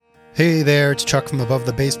Hey there, it's Chuck from Above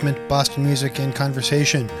the Basement, Boston Music and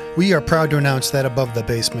Conversation. We are proud to announce that Above the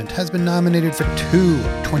Basement has been nominated for 2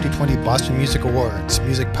 2020 Boston Music Awards,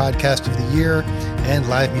 Music Podcast of the Year and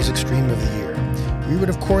Live Music Stream of the Year. We would,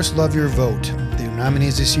 of course, love your vote. The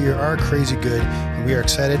nominees this year are crazy good, and we are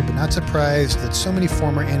excited but not surprised that so many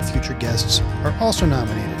former and future guests are also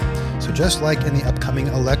nominated. So just like in the upcoming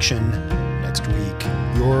election next week,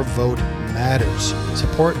 your vote matters.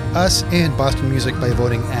 Support us and Boston Music by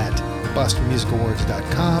voting at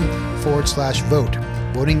bostonmusicawards.com/vote.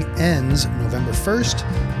 Voting ends November 1st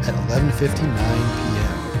at 11:59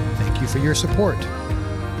 p.m. Thank you for your support.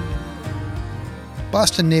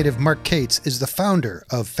 Boston native Mark Cates is the founder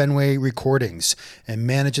of Fenway Recordings and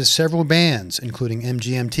manages several bands, including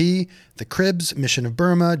MGMT, The Cribs, Mission of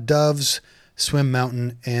Burma, Doves, Swim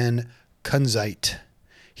Mountain, and Kunzite.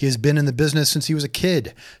 He has been in the business since he was a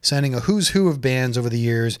kid, signing a who's who of bands over the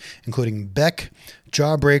years, including Beck,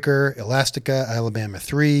 Jawbreaker, Elastica, Alabama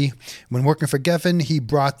 3. When working for Geffen, he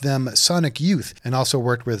brought them Sonic Youth and also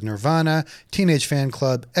worked with Nirvana, Teenage Fan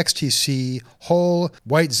Club, XTC, Hole,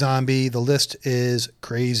 White Zombie. The list is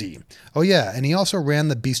crazy. Oh yeah, and he also ran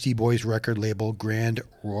the Beastie Boys record label Grand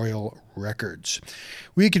Royal Records.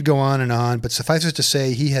 We could go on, but suffice it to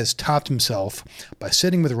say he has topped himself by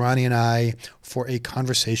sitting with Ronnie and I for a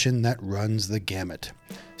conversation that runs the gamut.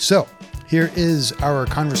 So, here is our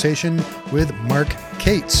conversation with Mark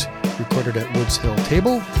Cates, recorded at Woods Hill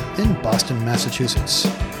Table in Boston, Massachusetts.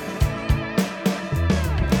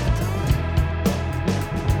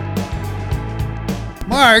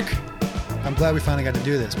 Mark, I'm glad we finally got to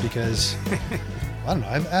do this because, I don't know,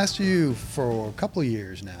 I've asked you for a couple of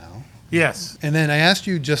years now. Yes. And then I asked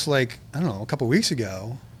you just a couple of weeks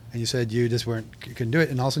ago, and you said you just couldn't do it,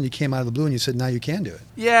 and all of a sudden you came out of the blue and you said now you can do it.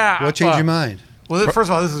 Yeah. What changed your mind? Well, first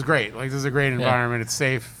of all, this is great. This is a great environment. Yeah. It's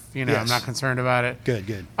safe. Yes. I'm not concerned about it.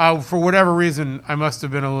 Good. For whatever reason, I must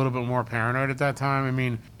have been a little bit more paranoid at that time. I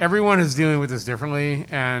mean, everyone is dealing with this differently,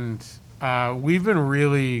 and we've been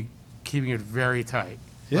really keeping it very tight.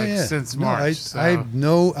 Since March. I'm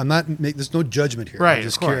not. There's no judgment here. Right. I'm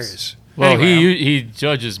just curious. Well, anyway, he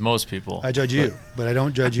judges most people. I judge you, but I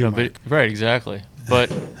don't judge you. Right, exactly.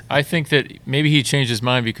 But I think that maybe he changed his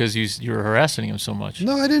mind because you were harassing him so much.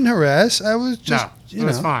 No, I didn't harass. I was just, it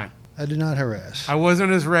was fine. I did not harass. I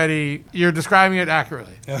wasn't as ready. You're describing it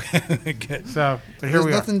accurately. Okay, good. So, but here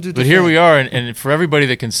we are. But here we are, and for everybody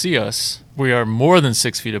that can see us, we are more than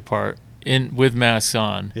 6 feet apart with masks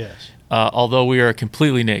on. Yes. Although we are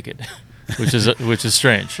completely naked. Which is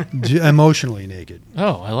strange. Emotionally naked.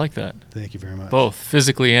 Oh, I like that. Thank you very much. Both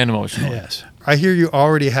physically and emotionally. Yes. I hear you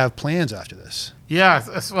already have plans after this. Yeah,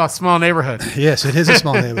 a small neighborhood. Yes, it is a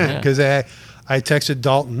small neighborhood because I texted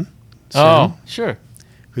Dalton. Oh, sure.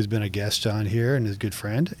 Who's been a guest on here and is a good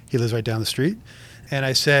friend. He lives right down the street. And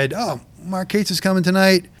I said, Mark Cates is coming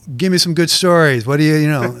tonight. Give me some good stories. What do you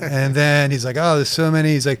know? And then he's like, there's so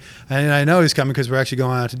many. He's like, and I know he's coming because we're actually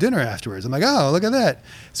going out to dinner afterwards. I'm like, look at that.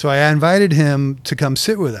 So I invited him to come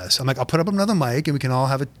sit with us. I'm like, I'll put up another mic and we can all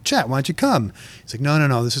have a chat. Why don't you come? He's like,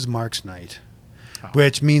 no, this is Mark's night.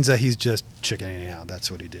 Which means that he's just chickening out. That's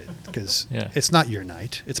what he did. Because It's not your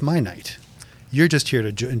night. It's my night. You're just here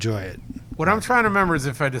to enjoy it. What I'm trying to remember is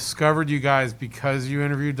if I discovered you guys because you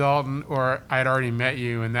interviewed Dalton or I'd already met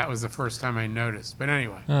you and that was the first time I noticed. But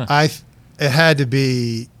anyway. It had to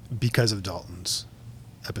be because of Dalton's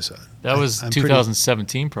episode. That was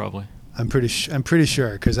 2017 probably. I'm pretty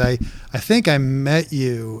sure because I think I met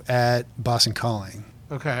you at Boston Calling.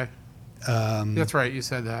 Okay. That's right. You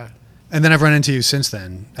said that. And then I've run into you since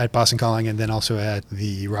then at Boston Calling and then also at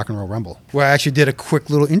the Rock and Roll Rumble, where I actually did a quick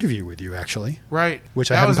little interview with you, actually. Right.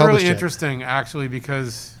 Which I haven't published yet. That was really interesting, actually,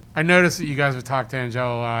 because I noticed that you guys would talk to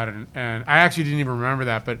Angelo a lot, and I actually didn't even remember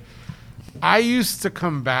that, but I used to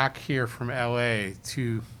come back here from L.A.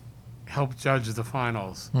 to help judge the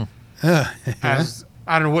finals. As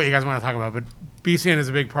I don't know what you guys want to talk about, but BCN is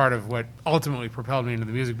a big part of what ultimately propelled me into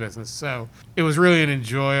the music business. So it was really an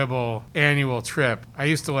enjoyable annual trip. I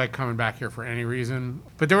used to like coming back here for any reason.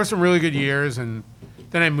 But there were some really good years, and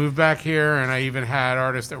then I moved back here, and I even had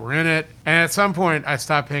artists that were in it. And at some point, I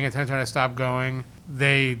stopped paying attention. I stopped going.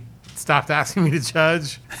 They stopped asking me to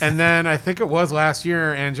judge. And then I think it was last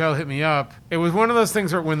year, Angelo hit me up. It was one of those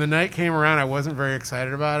things where when the night came around, I wasn't very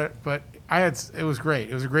excited about it. But it was great.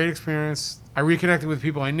 It was a great experience. I reconnected with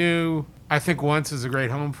people I knew. I think Once is a great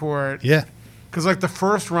home for it. Yeah. Because the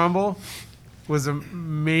first Rumble was a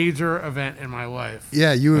major event in my life.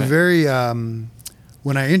 Yeah, you were very,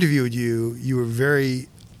 when I interviewed you, you were very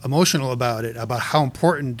emotional about it, about how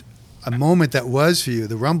important a moment that was for you,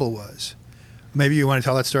 the Rumble was. Maybe you want to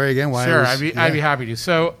tell that story again? Why? Sure, I'd be happy to.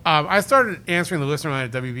 So I started answering the listener line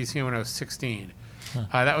at WBCN when I was 16.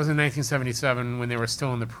 That was in 1977 when they were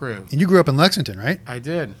still in the Pru. And you grew up in Lexington, right? I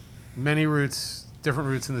did. Many roots, different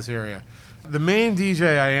roots in this area. The main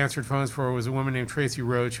DJ I answered phones for was a woman named Tracy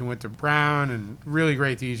Roach who went to Brown, and really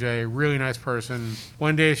great DJ, really nice person.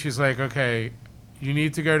 One day she's like, okay, you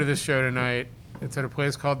need to go to this show tonight. It's at a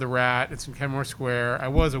place called The Rat. It's in Kenmore Square. I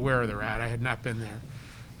was aware of The Rat. I had not been there.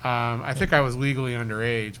 I think I was legally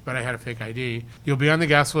underage, but I had a fake ID. You'll be on the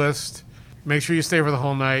guest list. Make sure you stay for the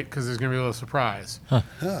whole night because there's going to be a little surprise.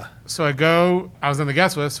 So I go. I was on the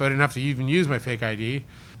guest list, so I didn't have to even use my fake ID.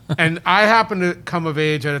 And I happened to come of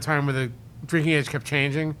age at a time where the drinking age kept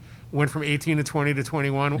changing. Went from 18 to 20 to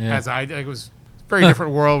 21. It was a very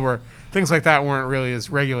different world where things like that weren't really as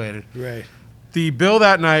regulated. Right. The bill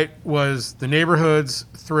that night was The Neighborhoods,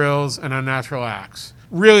 Thrills, and Unnatural Acts.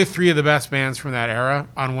 Really three of the best bands from that era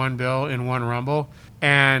on one bill in one rumble.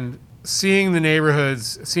 And seeing The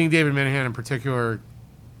Neighborhoods, seeing David Minahan in particular,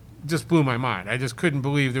 just blew my mind. I just couldn't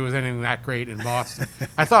believe there was anything that great in Boston.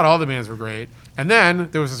 I thought all the bands were great. And then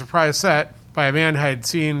there was a surprise set by a band I had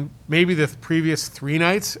seen maybe the previous 3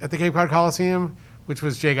 nights at the Cape Cod Coliseum, which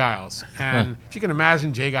was Jay Giles. And if you can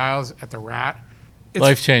imagine Jay Giles at the Rat.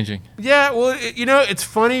 Life-changing. Yeah, well, it's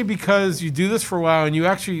funny because you do this for a while and you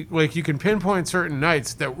actually, you can pinpoint certain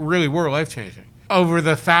nights that really were life-changing over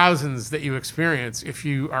the thousands that you experience if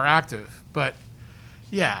you are active. But,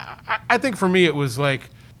 yeah, I think for me it was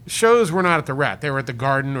shows were not at the Rat. They were at the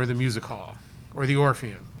Garden or the Music Hall or the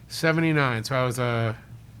Orpheum. 79, so I was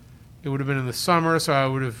it would have been in the summer, so I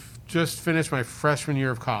would have just finished my freshman year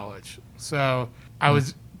of college. So I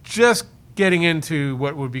was just getting into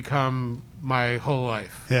what would become my whole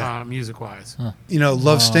life, music-wise.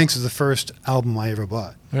 Love Stinks is the first album I ever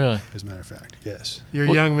bought. Really? As a matter of fact, yes. You're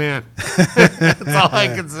a young man. That's all I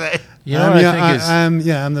can say. You know what I think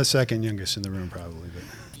I'm the second youngest in the room, probably. But.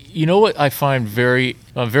 You know what I find very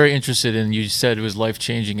interested in? You said it was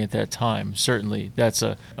life-changing at that time. Certainly, that's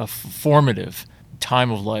a formative time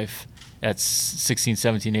of life at 16,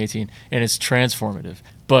 17, 18, and it's transformative.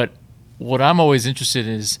 But what I'm always interested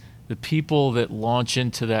in is the people that launch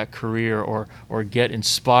into that career or get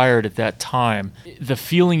inspired at that time. The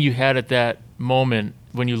feeling you had at that moment,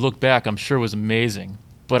 when you look back, I'm sure was amazing.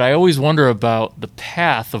 But I always wonder about the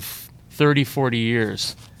path of 30, 40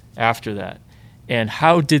 years after that. And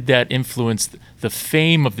how did that influence the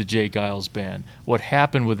fame of the Jay Giles Band? What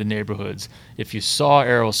happened with the Neighborhoods? If you saw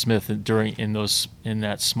Aerosmith in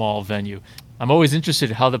that small venue, I'm always interested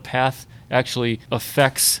in how the path actually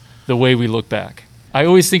affects the way we look back. I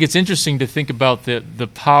always think it's interesting to think about the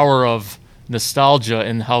power of nostalgia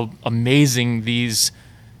and how amazing these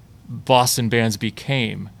Boston bands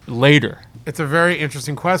became later. It's a very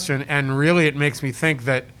interesting question, and really it makes me think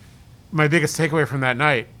that my biggest takeaway from that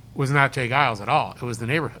night was not Jay Giles at all. It was the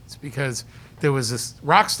Neighborhoods, because there was this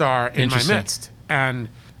rock star in my midst. And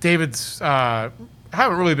David's,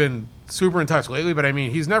 haven't really been super in touch lately, but I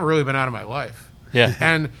mean, he's never really been out of my life. Yeah.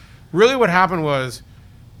 And really what happened was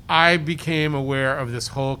I became aware of this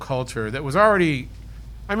whole culture that was already,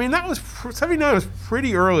 79 was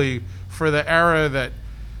pretty early for the era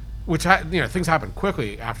things happened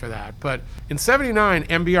quickly after that. But in 79,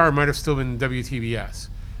 MBR might have still been WTBS.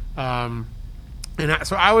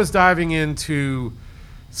 So I was diving into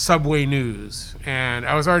Subway News, and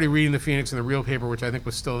I was already reading the Phoenix and the Real paper, which I think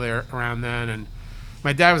was still there around then. And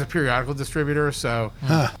my dad was a periodical distributor, so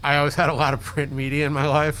I always had a lot of print media in my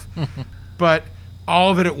life. But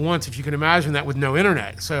all of it at once, if you can imagine that, with no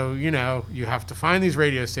internet. So, you have to find these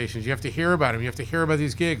radio stations. You have to hear about them. You have to hear about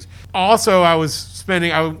these gigs. Also, I was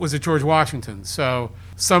at George Washington. So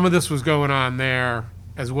some of this was going on there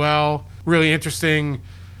as well. Really interesting.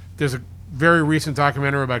 There's a very recent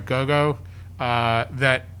documentary about Go-Go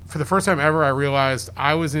that for the first time ever I realized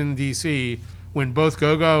I was in D.C. when both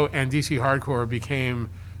Go-Go and D.C. Hardcore became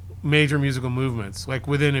major musical movements,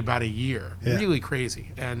 within about a year. Yeah. Really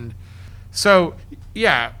crazy. And so,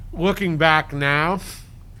 looking back now,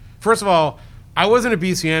 first of all, I wasn't at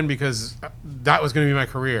BCN because that was going to be my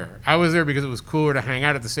career. I was there because it was cooler to hang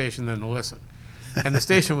out at the station than to listen. And the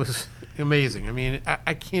station was amazing. I mean,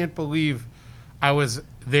 I can't believe I was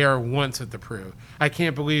there once at the Pru. I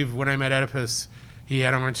can't believe when I met Oedipus, he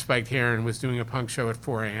had orange spiked hair and was doing a punk show at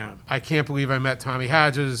 4 a.m. I can't believe I met Tommy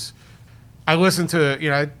Hadges. I listened to,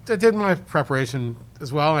 I did my preparation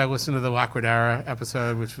as well. I listened to the Laquidara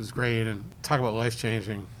episode, which was great, and talk about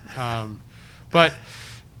life-changing. But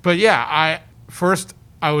yeah,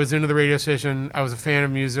 I was into the radio station. I was a fan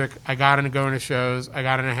of music. I got into going to shows. I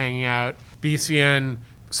got into hanging out. BCN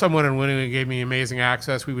somewhat unwittingly gave me amazing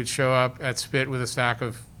access. We would show up at Spit with a stack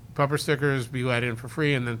of bumper stickers, be let in for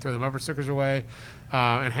free, and then throw the bumper stickers away,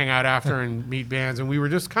 and hang out after and meet bands. And we were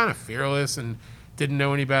just kind of fearless and didn't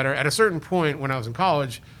know any better. At a certain point when I was in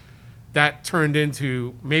college, that turned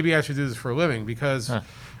into maybe I should do this for a living, because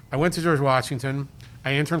I went to George Washington.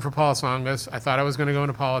 I interned for Paul Tsongas. I thought I was going to go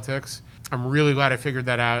into politics. I'm really glad I figured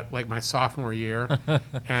that out like my sophomore year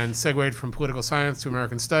and segued from political science to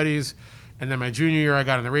American studies. And then my junior year, I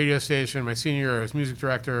got on the radio station. My senior year, I was music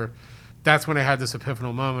director. That's when I had this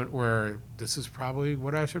epiphanal moment where this is probably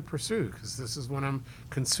what I should pursue, because this is when I'm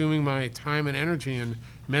consuming my time and energy and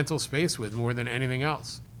mental space with more than anything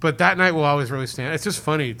else. But that night will always really stand. It's just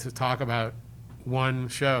funny to talk about one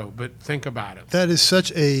show, but think about it. That is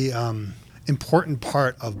such a important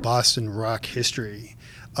part of Boston rock history,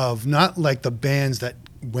 of not like the bands that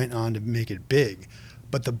went on to make it big,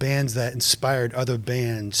 but the bands that inspired other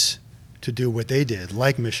bands to do what they did,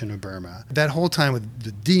 like Mission of Burma. That whole time with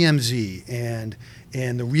the DMZ and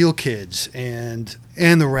the Real Kids and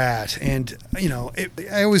the Rat, and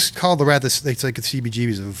I always call the Rat it's like the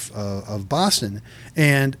CBGBs of Boston,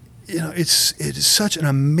 and it is such an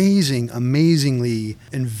amazingly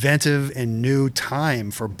inventive and new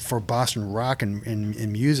time for Boston rock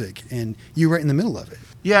and music, and you're right in the middle of it.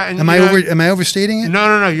 Yeah, and am I overstating it?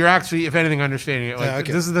 No. You're actually, if anything, understating it.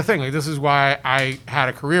 Okay. This is the thing. Like, this is why I had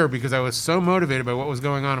a career, because I was so motivated by what was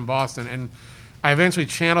going on in Boston, and I eventually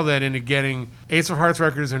channeled that into getting Ace of Hearts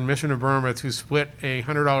Records and Mission of Burma to split a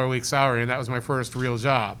 $100 a week salary, and that was my first real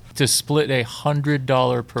job. To split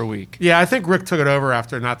 $100 per week. Yeah, I think Rick took it over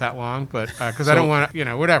after not that long, but because I don't want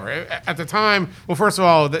to, whatever. At the time, well, first of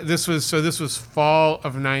all, this was fall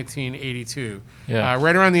of 1982. Yeah.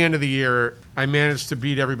 Right around the end of the year, I managed to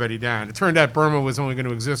beat everybody down. It turned out Burma was only going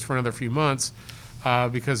to exist for another few months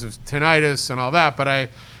because of tinnitus and all that, but I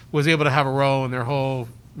was able to have a role in their whole.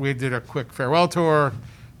 We did a quick farewell tour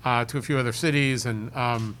to a few other cities, and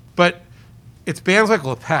but it's bands like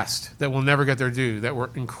La Peste that will never get their due that were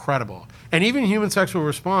incredible, and even Human Sexual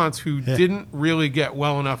Response, who didn't really get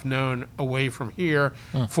well enough known away from here.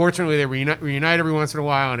 Fortunately, they reunite every once in a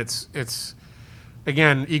while, and it's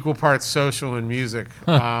again equal parts social and music.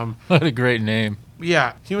 What a great name!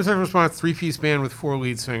 Yeah, Human Sexual Response, 3-piece band with 4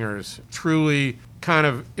 lead singers, truly kind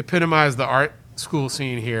of epitomized the art school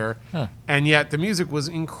scene here, and yet the music was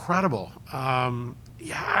incredible. I'm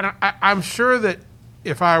sure that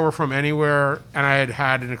if I were from anywhere and I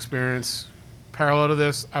had an experience parallel to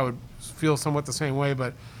this, I would feel somewhat the same way.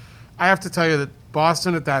 But I have to tell you that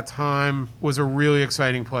Boston at that time was a really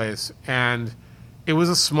exciting place, and it was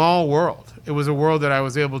a small world. It was a world that I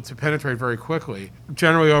was able to penetrate very quickly,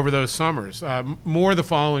 generally over those summers, more the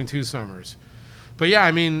following 2 summers. But yeah,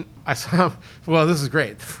 I mean, this is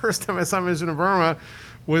great. The first time I saw Mission of Burma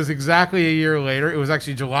was exactly a year later. It was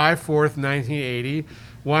actually July 4th, 1980.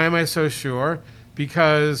 Why am I so sure?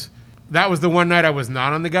 Because that was the one night I was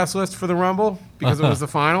not on the guest list for the Rumble, because it was the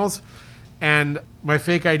finals, and my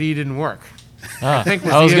fake ID didn't work. I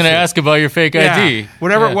was going to ask about your fake ID.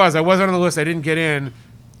 Whatever it was, I wasn't on the list. I didn't get in.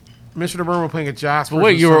 Mission of Burma playing at Jasper. But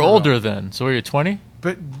wait, you were older then, so were you 20?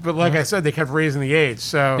 But like I said, they kept raising the age.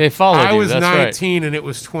 So they followed I you, was that's 19 and it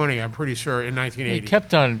was 20, I'm pretty sure, in 1980. They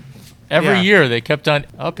kept on, every year they kept on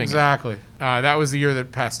upping Exactly. That was the year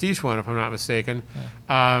that Pastiche won, if I'm not mistaken.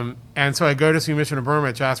 And so I go to see Mission of Burma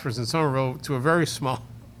at Jasper's in Somerville to a very small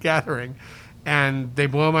gathering, and they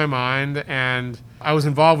blow my mind. And I was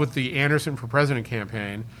involved with the Anderson for President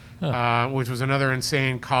campaign, which was another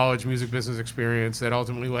insane college music business experience that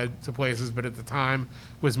ultimately led to places, but at the time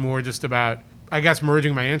was more just about, I guess,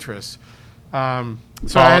 merging my interests. So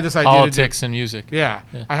I had this idea politics and music. Yeah,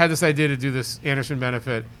 I had this idea to do this Anderson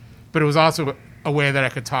benefit, but it was also a way that I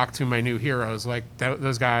could talk to my new heroes, like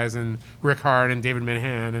those guys and Rick Hart and David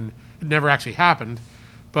Minhan, and it never actually happened,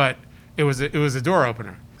 but it was a door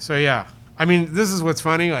opener. So yeah, I mean, this is what's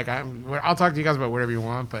funny. Like I'll talk to you guys about whatever you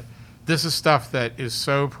want, but this is stuff that is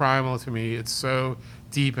so primal to me. It's so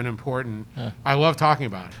deep and important. I love talking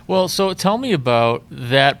about it. Well, so tell me about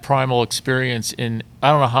that primal experience in, I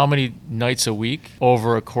don't know how many nights a week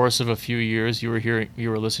over a course of a few years you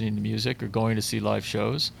were listening to music or going to see live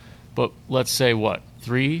shows. But let's say what,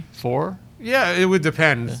 3, 4? Yeah, it would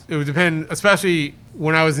depend. Yeah. It would depend, especially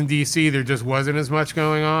when I was in D.C., there just wasn't as much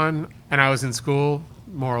going on, and I was in school,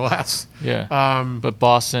 more or less. Yeah. But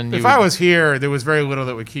Boston... If I was here, there was very little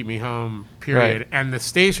that would keep me home, period. Right. And the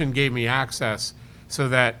station gave me access so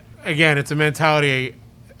that, again, it's a mentality,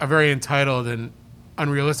 a very entitled and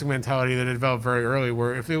unrealistic mentality that I developed very early,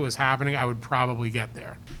 where if it was happening, I would probably get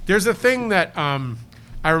there. There's a thing that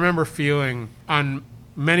I remember feeling on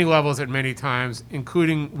many levels at many times,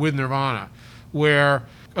 including with Nirvana, where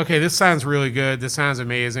okay, this sounds really good. This sounds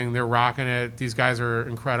amazing. They're rocking it. These guys are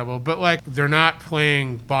incredible. But like, they're not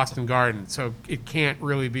playing Boston Garden, so it can't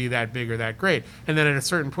really be that big or that great. And then at a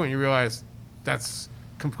certain point, you realize that's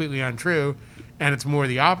completely untrue, and it's more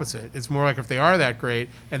the opposite. It's more like if they are that great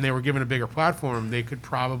and they were given a bigger platform, they could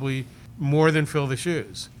probably more than fill the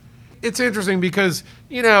shoes. It's interesting because,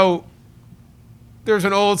 you know, there's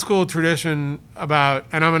an old school tradition about,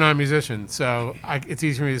 and I'm a non-musician, so it's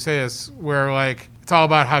easy for me to say this, where like it's all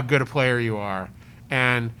about how good a player you are,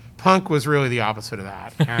 and punk was really the opposite of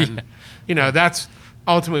that. And you know, that's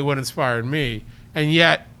ultimately what inspired me. And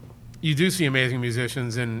yet, you do see amazing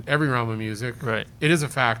musicians in every realm of music. Right. It is a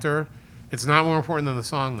factor. It's not more important than the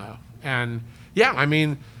song, though. And yeah, I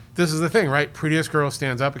mean, this is the thing, right? Prettiest Girl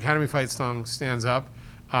stands up. Academy Fight Song stands up.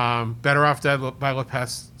 Better Off Dead by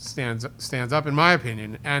Lopez stands up, in my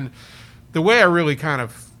opinion. And the way I really kind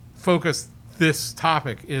of focus this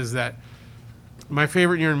topic is that my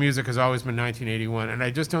favorite year in music has always been 1981, and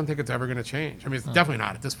I just don't think it's ever going to change. I mean, it's definitely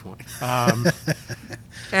not at this point.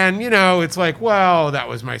 And, you know, it's like, well, that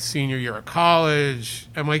was my senior year of college.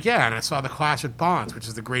 I'm like, yeah, and I saw The Clash at Bonds, which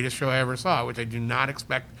is the greatest show I ever saw, which I do not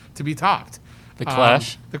expect to be topped. The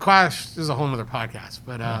Clash? The Clash is a whole other podcast,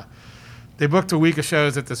 but they booked a week of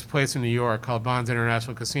shows at this place in New York called Bonds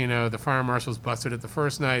International Casino. The fire marshals busted it the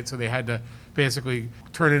first night, so they had to basically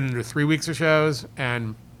turn it into 3 weeks of shows.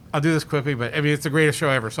 And I'll do this quickly, but I mean, it's the greatest show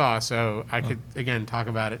I ever saw, so I could, again, talk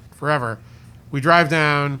about it forever. We drive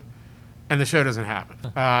down, and the show doesn't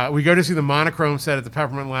happen. We go to see the Monochrome set at the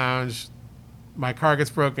Peppermint Lounge. My car gets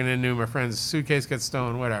broken into, my friend's suitcase gets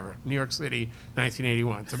stolen, whatever. New York City,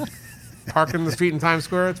 1981. So park in the street in Times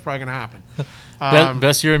Square, it's probably going to happen.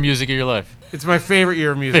 Best year of music of your life. It's my favorite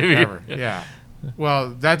year of music ever. Yeah. Well,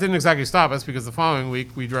 that didn't exactly stop us, because the following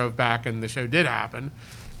week we drove back and the show did happen.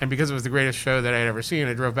 And because it was the greatest show that I had ever seen,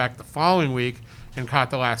 I drove back the following week and caught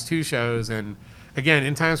the last two shows. And again,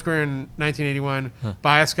 in Times Square in 1981,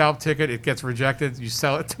 buy a scalp ticket, it gets rejected. You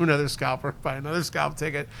sell it to another scalper, buy another scalp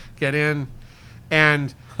ticket, get in.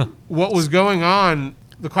 And what was going on,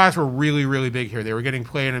 the Clash were really, really big here. They were getting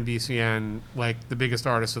played on BCN, like the biggest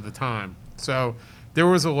artists of the time. So there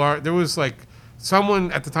was like,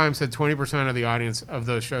 someone at the time said 20% of the audience of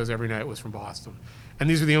those shows every night was from Boston. And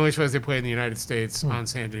these were the only shows they played in the United States on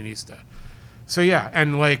Sandinista. So yeah,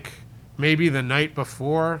 and like maybe the night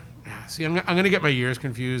before, see, I'm going to get my years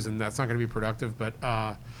confused, and that's not going to be productive, but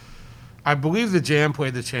I believe the Jam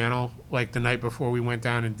played the Channel like the night before we went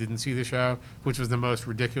down and didn't see the show, which was the most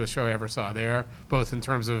ridiculous show I ever saw there, both in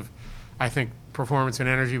terms of, I think, performance and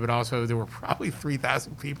energy, but also there were probably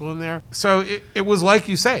 3,000 people in there. So it was like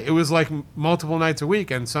you say, it was like multiple nights a week,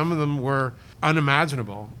 and some of them were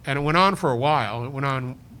unimaginable. And it went on for a while. It went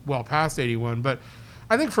on well past 81. But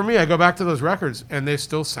I think for me, I go back to those records, and they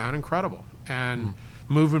still sound incredible. And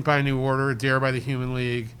Movement by New Order, Dare by the Human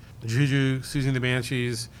League, Juju, Susie and the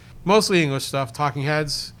Banshees, mostly English stuff, Talking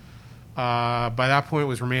Heads. By that point, it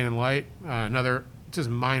was Remain in Light, another just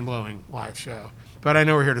mind-blowing live show. But I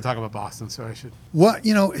know we're here to talk about Boston, so I should. What,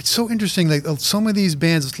 you know, it's so interesting. Like some of these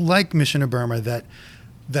bands, like Mission of Burma, that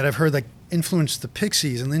I've heard like influenced the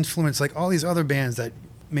Pixies and influenced like all these other bands that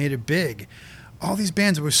made it big. All these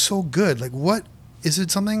bands were so good. Like, what is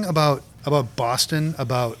it? Something about Boston?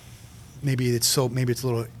 About maybe it's a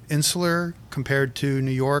little insular compared to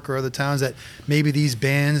New York or other towns, that maybe these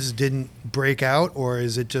bands didn't break out, or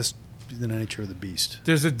is it just the nature of the beast?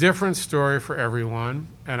 There's a different story for everyone,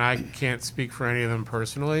 and I can't speak for any of them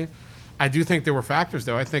personally. I do think there were factors,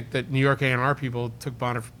 though. I think that New York A&R people took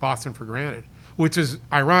Boston for granted, which is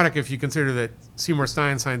ironic if you consider that Seymour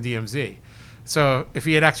Stein signed DMZ. So if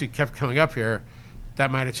he had actually kept coming up here,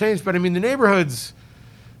 that might have changed. But I mean, the neighborhoods,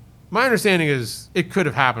 my understanding is it could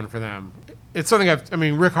have happened for them. It's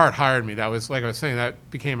something Rick Hart hired me. That was, like I was saying,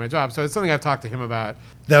 that became my job. So it's something I've talked to him about.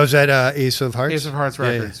 That was at Ace of Hearts? Ace of Hearts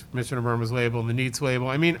Records, Yeah. Mission of Burma's label, and the Neats label.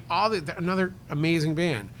 I mean, another amazing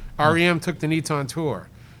band. REM took the Neats on tour.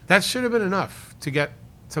 That should have been enough to get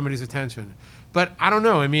somebody's attention. But I don't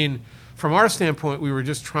know. I mean, from our standpoint, we were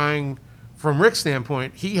just trying. From Rick's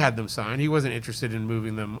standpoint, he had them signed. He wasn't interested in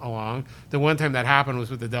moving them along. The one time that happened was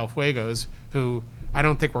with the Del Fuegos, who I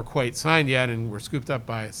don't think were quite signed yet and were scooped up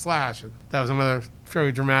by Slash. That was another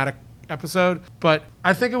very dramatic episode. But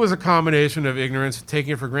I think it was a combination of ignorance,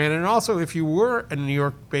 taking it for granted, and also if you were a New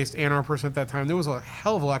York-based A&R person at that time, there was a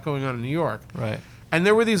hell of a lot going on in New York. Right. And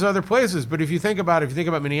there were these other places. But if you think about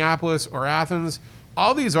Minneapolis or Athens,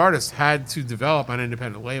 all these artists had to develop on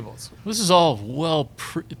independent labels. This is all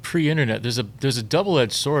pre-internet. There's a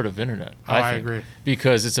double-edged sword of internet. I think, agree.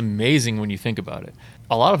 because it's amazing when you think about it.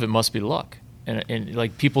 A lot of it must be luck, and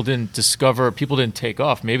like people didn't take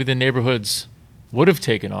off. Maybe the neighborhoods would have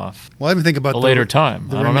taken off Well, I even think about a later time.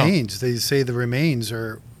 The I don't know. Remains. They say the Remains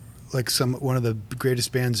are like one of the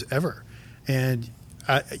greatest bands ever, and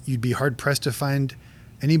you'd be hard pressed to find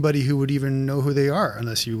anybody who would even know who they are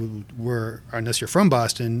unless you're from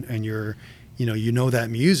Boston and you know that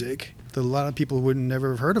music. A lot of people wouldn't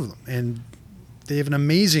never have heard of them, and they have an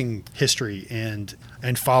amazing history and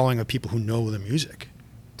following of people who know the music.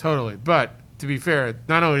 Totally. But to be fair,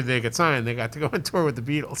 not only did they get signed, they got to go on tour with the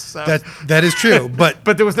Beatles. So. That is true, but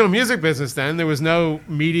But there was no music business then. There was no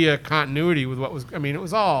media continuity with what was. I mean, it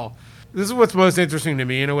was all. This is what's most interesting to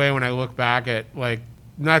me in a way when I look back at like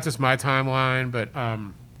not just my timeline, but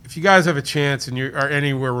if you guys have a chance and you are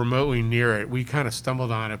anywhere remotely near it, we kind of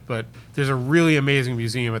stumbled on it. But there's a really amazing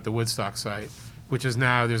museum at the Woodstock site, which is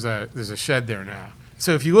now there's a shed there now.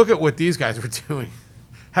 So if you look at what these guys were doing,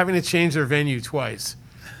 having to change their venue twice.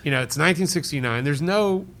 It's 1969. There's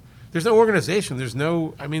no organization.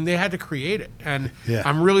 They had to create it. And yeah.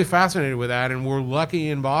 I'm really fascinated with that. And we're lucky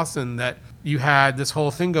in Boston that you had this whole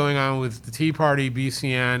thing going on with the Tea Party,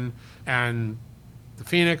 BCN, and the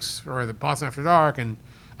Phoenix, or the Boston After Dark. And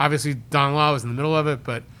obviously Don Law was in the middle of it.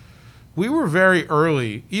 But we were very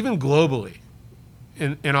early, even globally,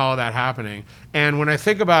 in all of that happening. And when I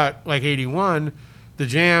think about, like, 81, the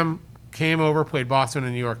Jam came over, played Boston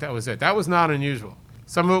and New York. That was it. That was not unusual.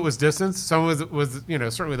 Some of it was distance. Some of it was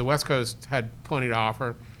certainly the West Coast had plenty to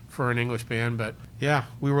offer for an English band. But, yeah,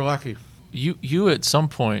 we were lucky. You at some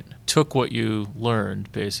point took what you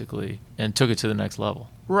learned, basically, and took it to the next level.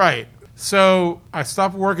 Right. So I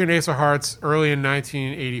stopped working at Ace of Hearts early in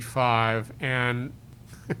 1985, and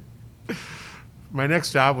my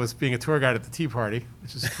next job was being a tour guide at the Tea Party,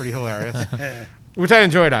 which is pretty hilarious, which I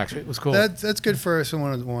enjoyed, actually. It was cool. That's good for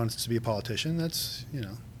someone who wants to be a politician. That's,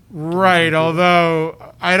 Right, although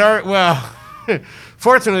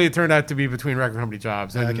fortunately it turned out to be between record company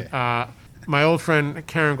jobs. And Okay. My old friend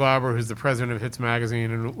Karen Glauber, who's the president of Hits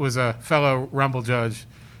Magazine and was a fellow Rumble judge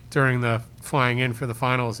during the flying in for the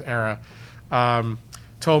finals era,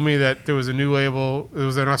 told me that there was a new label. It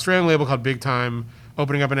was an Australian label called Big Time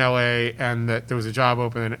opening up in LA, and that there was a job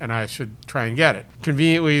open and I should try and get it.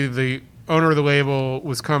 Conveniently, the owner of the label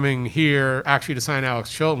was coming here actually to sign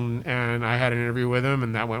Alex Chilton, and I had an interview with him,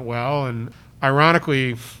 and that went well. And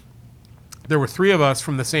ironically, there were three of us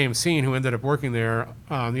from the same scene who ended up working there.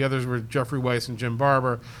 The others were Jeffrey Weiss and Jim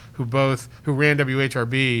Barber, who ran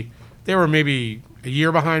WHRB. They were maybe a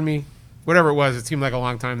year behind me. Whatever it was, it seemed like a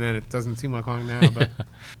long time then. It doesn't seem like long now. But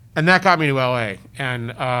and that got me to LA.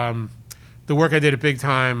 And the work I did at Big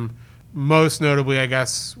Time, most notably, I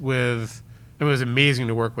guess, it was amazing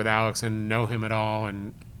to work with Alex and know him at all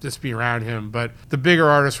and just be around him. But the bigger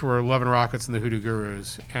artists were Love and Rockets and the Hoodoo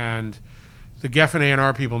Gurus. And the Geffen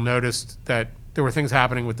A&R people noticed that there were things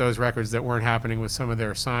happening with those records that weren't happening with some of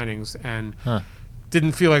their signings, and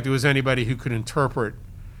didn't feel like there was anybody who could interpret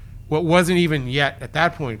what wasn't even yet at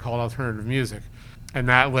that point called alternative music. And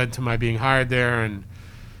that led to my being hired there. And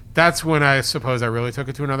that's when I suppose I really took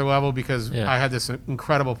it to another level, because I had this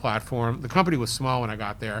incredible platform. The company was small when I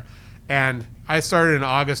got there. And I started in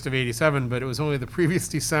August of 87, but it was only the previous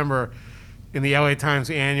December in the LA Times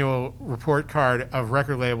annual report card of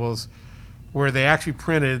record labels where they actually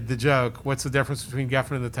printed the joke, what's the difference between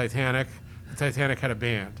Geffen and the Titanic? The Titanic had a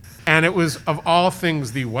band. And it was, of all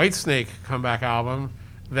things, the Whitesnake comeback album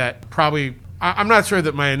that probably, I'm not sure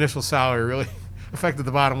that my initial salary really affected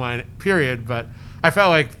the bottom line, period, but I felt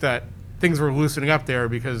like that things were loosening up there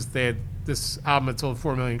because this album had sold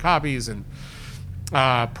 4 million copies, and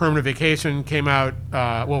Permanent Vacation came out,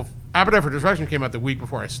 Appetite for Destruction came out the week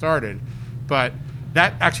before I started, but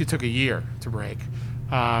that actually took a year to break.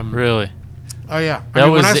 Really? Oh, yeah. That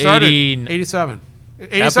was when I started, 87.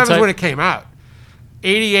 87 is Appetite? when it came out.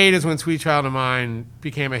 88 is when Sweet Child of Mine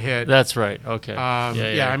became a hit. That's right. Okay.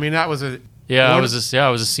 I mean, that was a... I was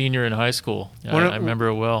a senior in high school. I remember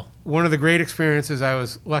it well. One of the great experiences I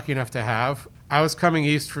was lucky enough to have, I was coming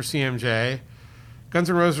east for CMJ. Guns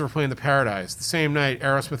N' Roses were playing the Paradise. The same night,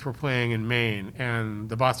 Aerosmith were playing in Maine, and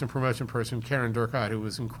the Boston promotion person, Karen Durkot, who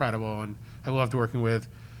was incredible and I loved working with,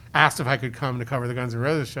 asked if I could come to cover the Guns N'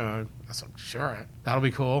 Roses show. I was like, sure, that'll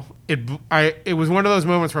be cool. It was one of those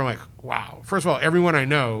moments where I'm like, wow. First of all, everyone I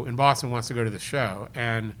know in Boston wants to go to the show,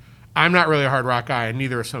 and I'm not really a hard rock guy, and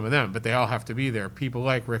neither are some of them, but they all have to be there. People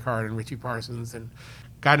like Rick Hard and Richie Parsons and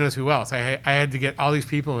God knows who else. I had to get all these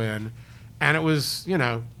people in, and it was,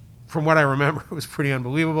 from what I remember, it was pretty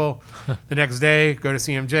unbelievable. The next day, go to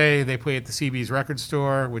CMJ. They play at the CB's record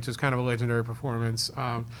store, which is kind of a legendary performance.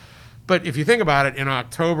 But if you think about it, in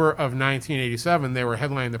October of 1987, they were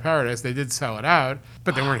headlining the Paradise. They did sell it out,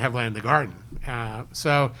 but they weren't headlining the Garden.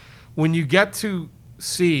 So when you get to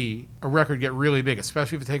see a record get really big,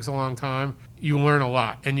 especially if it takes a long time, you learn a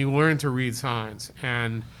lot and you learn to read signs.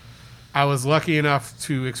 And I was lucky enough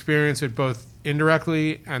to experience it both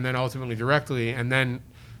indirectly and then ultimately directly, and then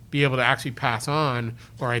be able to actually pass on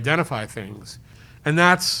or identify things. And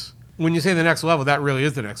that's, when you say the next level, that really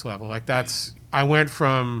is the next level. Like I went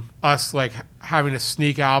from us like having to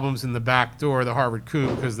sneak albums in the back door of the Harvard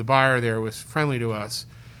Coop because the buyer there was friendly to us,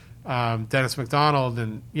 Dennis McDonald,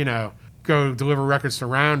 and, go deliver records to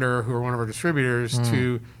Rounder, who are one of our distributors,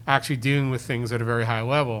 to actually dealing with things at a very high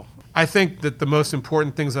level. I think that the most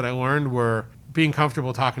important things that I learned were being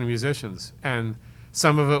comfortable talking to musicians. And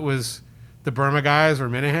some of it was the Burma guys or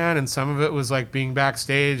Minahan, and some of it was like being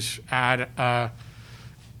backstage at a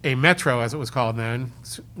Metro, as it was called then,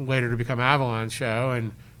 later to become Avalon show,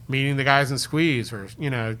 and meeting the guys in Squeeze, or,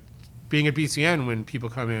 being at BCN when people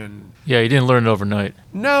come in. Yeah, you didn't learn it overnight.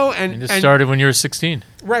 No, You just started when you were 16.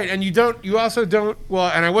 Right, and you also don't, well,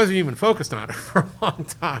 and I wasn't even focused on it for a long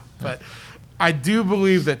time, but I do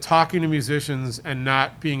believe that talking to musicians and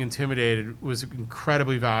not being intimidated was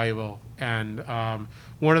incredibly valuable. And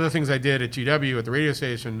one of the things I did at GW, at the radio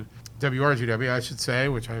station, WRGW, I should say,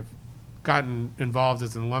 which I've gotten involved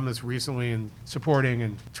as an alumnus recently in supporting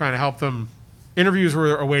and trying to help them, interviews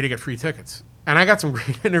were a way to get free tickets. And I got some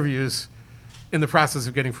great interviews in the process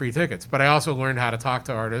of getting free tickets, but I also learned how to talk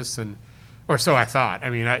to artists, or so I thought.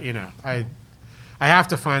 I mean, I have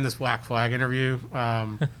to find this Black Flag interview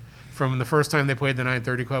from the first time they played the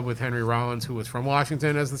 930 Club with Henry Rollins, who was from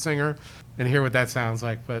Washington, as the singer, and hear what that sounds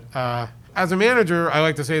like. But as a manager, I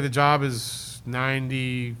like to say the job is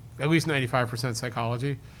at least 95%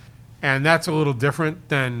 psychology, and that's a little different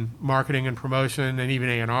than marketing and promotion and even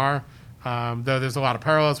A&R. Though there's a lot of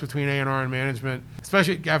parallels between A&R and management,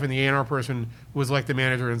 especially having the A&R person was like the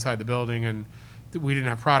manager inside the building, and we didn't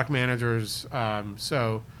have product managers,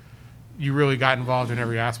 so you really got involved in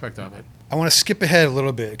every aspect of it. I want to skip ahead a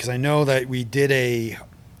little bit because I know that we did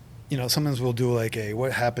sometimes we'll do like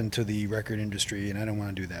what happened to the record industry, and I don't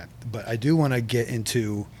want to do that. But I do want to get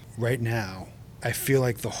into right now, I feel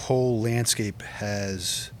like the whole landscape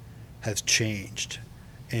has changed.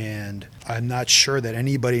 And I'm not sure that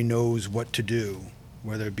anybody knows what to do,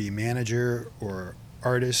 whether it be manager or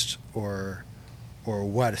artist or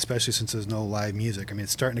what, especially since there's no live music. I mean,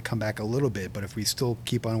 it's starting to come back a little bit, but if we still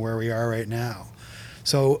keep on where we are right now.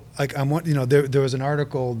 So, like, there was an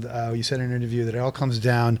article, you said in an interview, that it all comes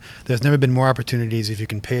down, there's never been more opportunities if you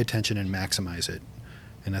can pay attention and maximize it.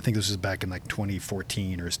 And I think this was back in like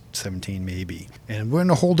 2014 or 17 maybe. And we're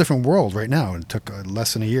in a whole different world right now. It took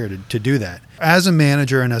less than a year to do that. As a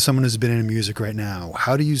manager and as someone who's been in music right now,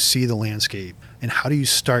 how do you see the landscape? And how do you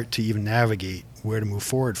start to even navigate where to move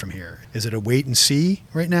forward from here? Is it a wait and see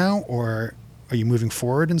right now? Or are you moving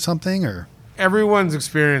forward in something? Or Everyone's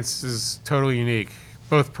experience is totally unique,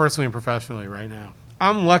 both personally and professionally right now.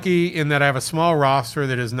 I'm lucky in that I have a small roster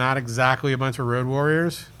that is not exactly a bunch of road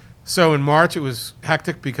warriors. So in March, it was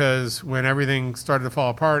hectic because when everything started to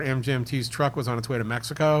fall apart, MGMT's truck was on its way to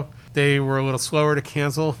Mexico. They were a little slower to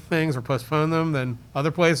cancel things or postpone them than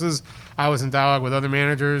other places. I was in dialogue with other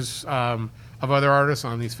managers of other artists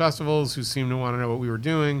on these festivals who seemed to want to know what we were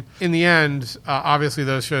doing. In the end, obviously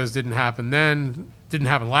those shows didn't happen then, didn't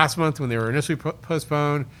happen last month when they were initially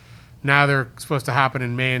postponed. Now they're supposed to happen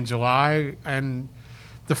in May and July. And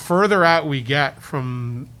the further out we get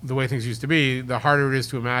from the way things used to be, the harder it is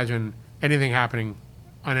to imagine anything happening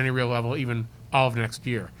on any real level, even all of next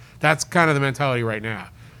year. That's kind of the mentality right now.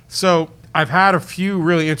 So I've had a few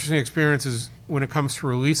really interesting experiences when it comes to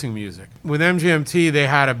releasing music. With MGMT, they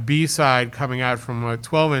had a B-side coming out from a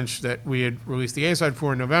 12-inch that we had released the A-side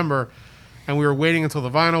for in November, and we were waiting until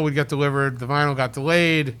the vinyl would get delivered. The vinyl got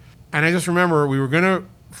delayed, and I just remember we were going to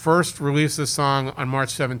first released this song on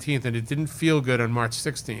March 17th, and it didn't feel good on March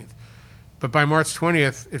 16th. But by March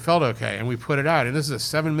 20th, it felt okay, and we put it out. And this is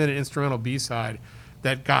a 7-minute instrumental B-side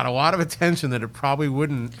that got a lot of attention that it probably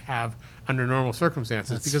wouldn't have under normal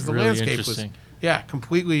circumstances. That's because the really landscape was, interesting.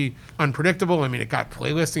 completely unpredictable. I mean, it got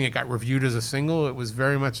playlisting, it got reviewed as a single. It was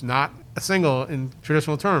very much not a single in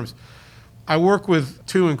traditional terms. I work with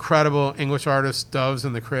two incredible English artists, Doves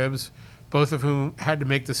and the Cribs, both of whom had to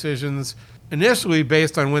make decisions initially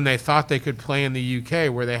based on when they thought they could play in the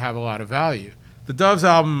UK, where they have a lot of value. The Doves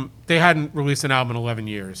album, they hadn't released an album in 11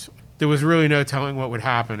 years. There was really no telling what would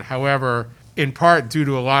happen. However, in part due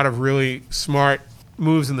to a lot of really smart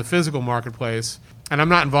moves in the physical marketplace, and I'm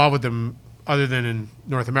not involved with them other than in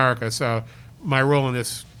North America, so my role in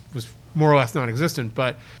this was more or less non-existent,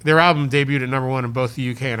 but their album debuted at #1 in both the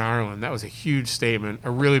UK and Ireland. That was a huge statement, a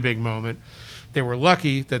really big moment. They were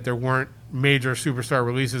lucky that there weren't major superstar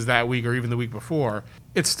releases that week or even the week before.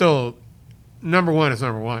 It's still number one is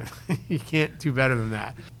number one. You can't do better than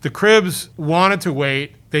that. The Cribs wanted to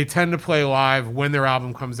wait. They tend to play live when their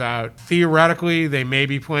album comes out. Theoretically, they may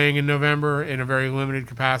be playing in November in a very limited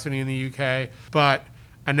capacity in the UK, but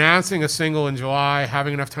announcing a single in July,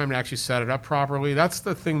 having enough time to actually set it up properly, that's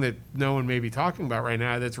the thing that no one may be talking about right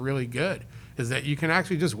now that's really good, is that you can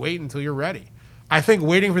actually just wait until you're ready. I think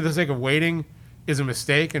waiting for the sake of waiting is a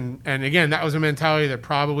mistake, and again, that was a mentality that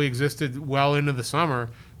probably existed well into the summer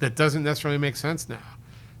that doesn't necessarily make sense now.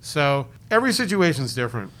 So every situation's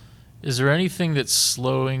different. Is there anything that's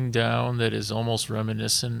slowing down that is almost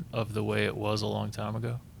reminiscent of the way it was a long time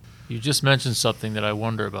ago? You just mentioned something that I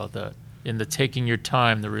wonder about that. In the taking your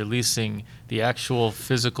time, the releasing, the actual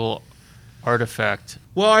physical artifact.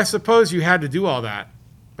 Well, I suppose you had to do all that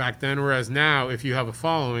back then, whereas now, if you have a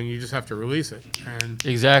following, you just have to release it. And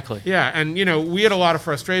Exactly. yeah, and we had a lot of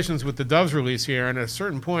frustrations with the Doves release here, and at a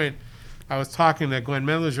certain point, I was talking to Glenn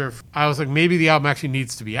Mendlinger. I was like, maybe the album actually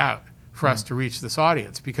needs to be out for us to reach this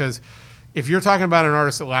audience, because if you're talking about an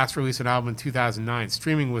artist that last released an album in 2009,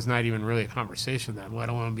 streaming was not even really a conversation then, let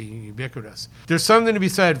alone being ubiquitous. There's something to be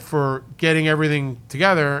said for getting everything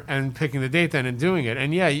together and picking the date then and doing it.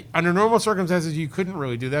 And yeah, under normal circumstances, you couldn't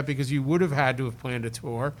really do that because you would have had to have planned a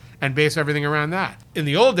tour and base everything around that. In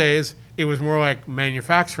the old days, it was more like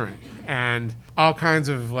manufacturing, and all kinds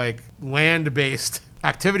of like land-based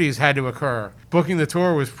activities had to occur. Booking the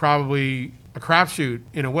tour was probably a crapshoot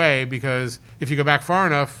in a way, because if you go back far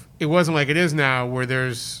enough, it wasn't like it is now where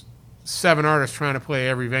there's 7 artists trying to play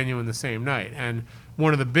every venue in the same night. And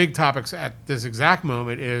one of the big topics at this exact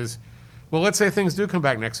moment is, well, let's say things do come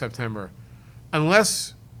back next September.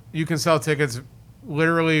 Unless you can sell tickets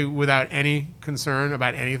literally without any concern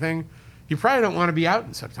about anything, you probably don't want to be out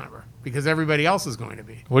in September because everybody else is going to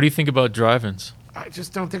be. What do you think about drive-ins? I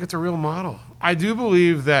just don't think it's a real model. I do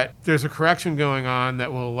believe that there's a correction going on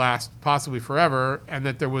that will last possibly forever, and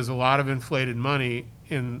that there was a lot of inflated money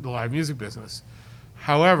in the live music business.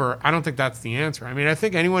 However, I don't think that's the answer. I mean, I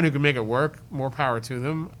think anyone who can make it work, more power to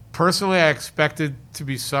them. Personally, I expected to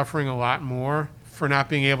be suffering a lot more for not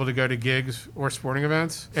being able to go to gigs or sporting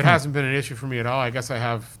events. It hasn't been an issue for me at all. I guess I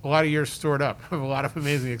have a lot of years stored up of a lot of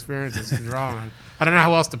amazing experiences to draw on. I don't know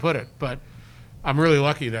how else to put it, but I'm really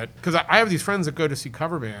lucky that, because I have these friends that go to see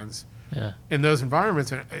cover bands in those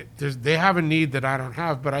environments, and they have a need that I don't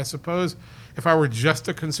have. But I suppose if I were just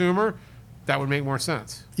a consumer, that would make more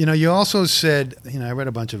sense. You also said, I read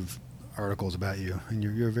a bunch of articles about you, and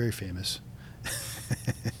you're very famous.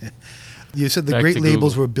 You said the great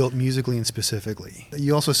labels were built musically and specifically.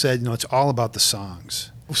 You also said, it's all about the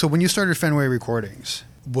songs. So when you started Fenway Recordings,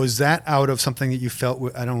 was that out of something that you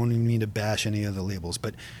felt, I don't even mean to bash any of the labels,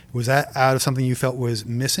 but was that out of something you felt was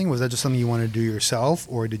missing? Was that just something you wanted to do yourself,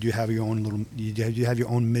 or did you have your own your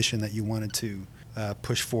own mission that you wanted to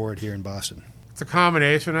push forward here in Boston? It's a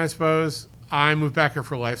combination, I suppose. I moved back here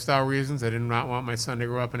for lifestyle reasons. I did not want my son to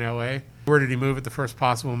grow up in L.A. Where did he move at the first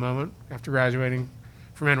possible moment after graduating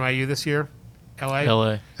from NYU this year? L.A.?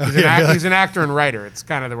 L.A. He's an actor and writer. It's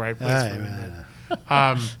kind of the right place for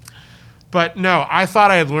him. But no, I thought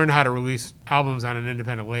I had learned how to release albums on an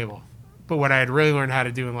independent label. But what I had really learned how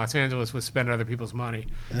to do in Los Angeles was spend other people's money.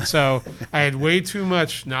 So I had way too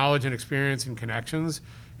much knowledge and experience and connections,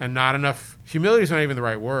 and not enough. Humility is not even the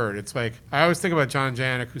right word. It's like, I always think about John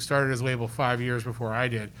Janik, who started his label 5 years before I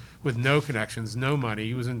did, with no connections, no money.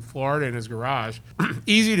 He was in Florida in his garage.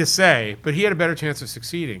 Easy to say, but he had a better chance of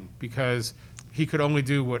succeeding because he could only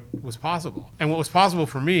do what was possible. And what was possible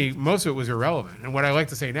for me, most of it was irrelevant. And what I like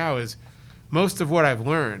to say now is, most of what I've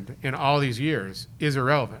learned in all these years is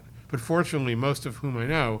irrelevant. But fortunately, most of whom I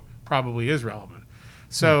know probably is relevant.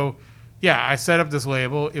 So, yeah, I set up this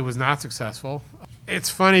label. It was not successful. It's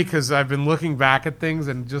funny because I've been looking back at things,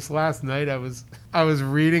 and just last night I was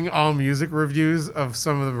reading all music reviews of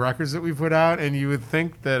some of the records that we put out, and you would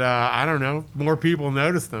think that, I don't know, more people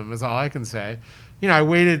notice them is all I can say. I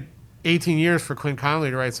waited 18 years for Clint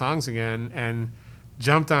Connolly to write songs again, and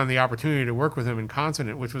jumped on the opportunity to work with him in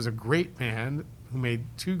Consonant, which was a great band who made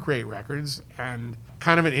 2 great records, and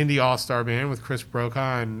kind of an indie all-star band with Chris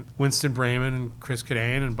Brokaw and Winston Brayman and Chris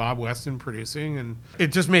Cadane and Bob Weston producing, and it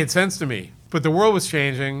just made sense to me. But the world was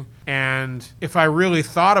changing, and if I really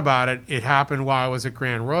thought about it, it happened while I was at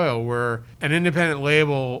Grand Royal, where an independent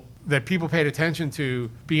label that people paid attention to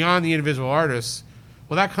beyond the individual artists,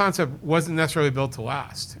 well, that concept wasn't necessarily built to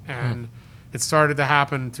last, and it started to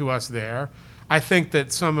happen to us there. I think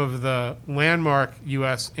that some of the landmark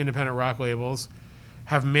U.S. independent rock labels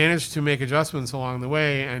have managed to make adjustments along the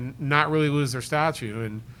way and not really lose their statue.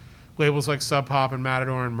 And labels like Sub Pop and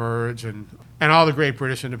Matador and Merge and all the great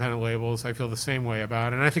British independent labels, I feel the same way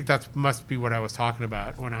about. And I think that must be what I was talking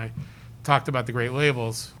about when I talked about the great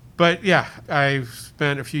labels. But yeah, I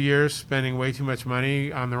spent a few years spending way too much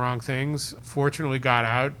money on the wrong things. Fortunately, got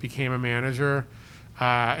out, became a manager.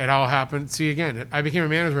 It all happened. See, again, I became a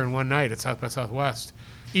manager in one night at South by Southwest,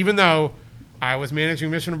 even though I was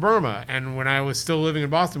managing Mission of Burma. And when I was still living in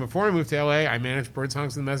Boston before I moved to LA, I managed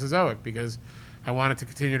Birdsongs in the Mesozoic because I wanted to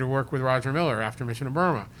continue to work with Roger Miller after Mission of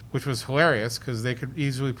Burma, which was hilarious because they could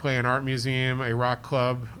easily play an art museum, a rock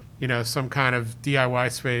club, some kind of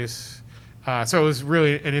DIY space. So it was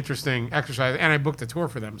really an interesting exercise, and I booked a tour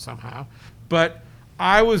for them somehow. But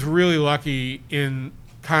I was really lucky in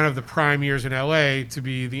kind of the prime years in LA to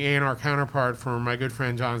be the A&R counterpart for my good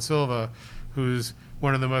friend John Silva, who's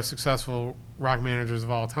one of the most successful rock managers of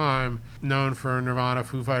all time, known for Nirvana,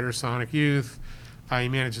 Foo Fighters, Sonic Youth. He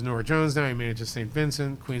manages Norah Jones now. He manages St.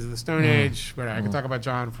 Vincent, Queens of the Stone Age. But I could talk about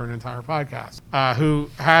John for an entire podcast. Who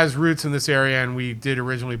has roots in this area, and we did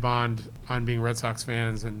originally bond on being Red Sox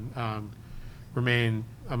fans and remain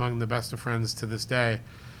among the best of friends to this day.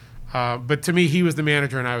 But to me, he was the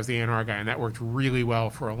manager and I was the A&R guy, and that worked really well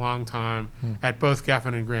for a long time at both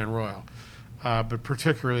Geffen and Grand Royal, but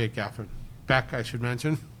particularly at Geffen. Beck, I should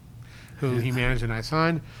mention, who he managed and I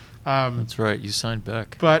signed. That's right, you signed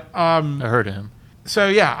Beck. But I heard of him. So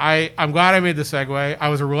yeah, I'm glad I made the segue. I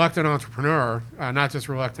was a reluctant entrepreneur, not just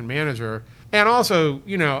a reluctant manager. And also,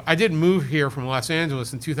 I did move here from Los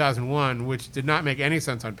Angeles in 2001, which did not make any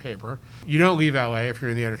sense on paper. You don't leave LA if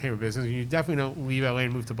you're in the entertainment business. You definitely don't leave LA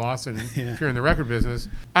and move to Boston if you're in the record business.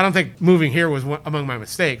 I don't think moving here was among my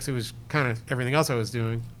mistakes. It was kind of everything else I was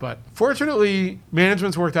doing. But fortunately,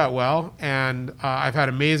 management's worked out well, and I've had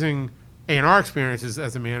amazing A&R experiences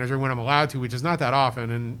as a manager when I'm allowed to, which is not that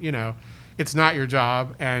often. And, it's not your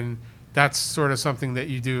job, and that's sort of something that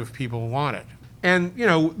you do if people want it. And,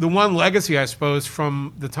 the one legacy, I suppose,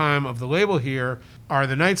 from the time of the label here are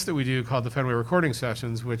the nights that we do called the Fenway Recording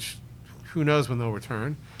Sessions, which who knows when they'll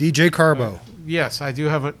return. DJ Carbo. Yes, I do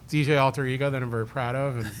have a DJ alter ego that I'm very proud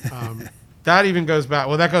of. And that even goes back,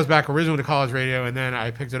 that goes back originally to college radio, and then I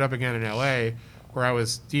picked it up again in L.A., where I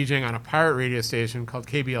was DJing on a pirate radio station called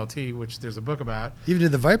KBLT, which there's a book about. You even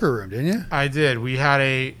did the Viper Room, didn't you? I did. We had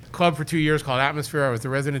a club for 2 years called Atmosphere. I was the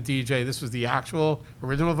resident DJ. This was the actual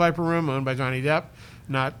original Viper Room owned by Johnny Depp,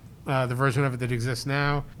 not the version of it that exists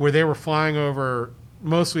now, where they were flying over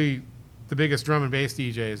mostly the biggest drum and bass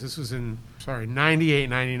DJs. This was in, 98,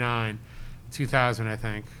 99, 2000, I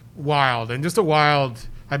think. Wild. And just a wild...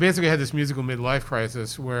 I basically had this musical midlife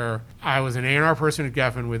crisis where I was an A&R person at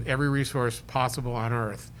Geffen with every resource possible on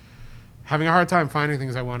earth, having a hard time finding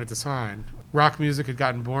things I wanted to sign. Rock music had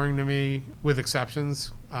gotten boring to me, with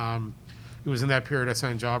exceptions. It was in that period I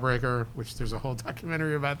signed Jawbreaker, which there's a whole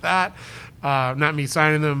documentary about that. Not me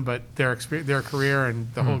signing them, but their career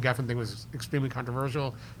and the whole Geffen thing was extremely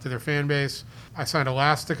controversial to their fan base. I signed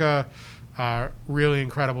Elastica, really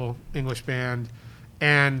incredible English band,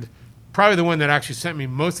 and probably the one that actually sent me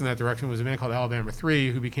most in that direction was a band called Alabama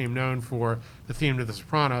 3, who became known for the theme to The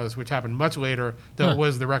Sopranos, which happened much later, though it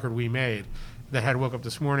was the record we made that had Woke Up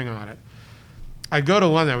This Morning on it. I'd go to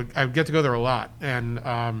London. I'd get to go there a lot. And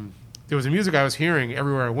there was a music I was hearing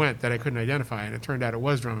everywhere I went that I couldn't identify, and it turned out it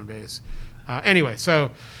was drum and bass. Anyway,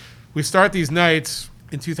 so we start these nights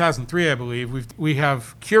in 2003, I believe. We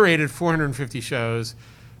have curated 450 shows.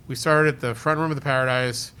 We started at the front room of the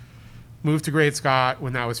Paradise, moved to Great Scott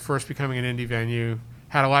when that was first becoming an indie venue,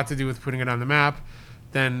 had a lot to do with putting it on the map,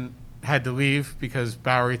 then had to leave because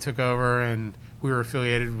Bowery took over and we were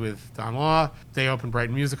affiliated with Don Law. They opened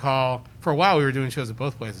Brighton Music Hall. For a while, we were doing shows at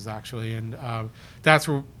both places, actually, and that's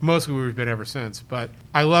where mostly we've been ever since. But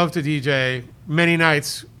I love to DJ many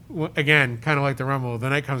nights. Again, kind of like the Rumble, the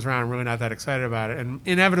night comes around, I'm really not that excited about it. And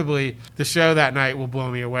inevitably, the show that night will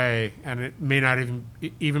blow me away. And it may not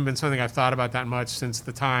even been something I've thought about that much since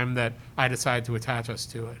the time that I decided to attach us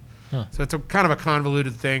to it. Huh. So it's kind of a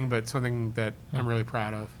convoluted thing, but something that I'm really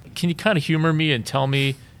proud of. Can you kind of humor me and tell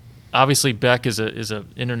me, obviously Beck is a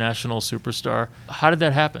international superstar. How did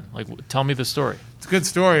that happen? Tell me the story. It's a good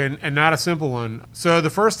story and not a simple one. So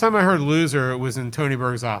the first time I heard Loser was in Tony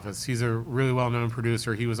Berg's office. He's a really well-known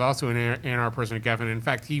producer. He was also an A&R person at Geffen. In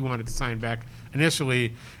fact, he wanted to sign Beck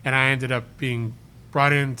initially, and I ended up being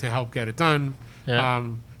brought in to help get it done. Yeah.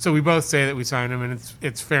 So we both say that we signed him, and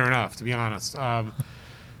it's fair enough, to be honest.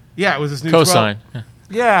 It was this new co-sign.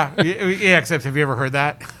 Yeah, except have you ever heard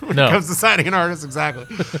that? When it comes to signing an artist, exactly.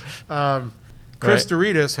 Chris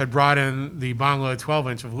Doritas had brought in the Bonglo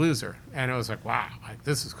 12-inch of Loser, and it was like, wow,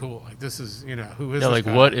 this is cool. This is, who is this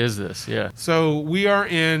guy? What is this? Yeah. So we are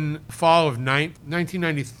in fall of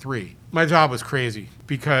 1993. My job was crazy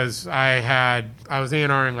because I was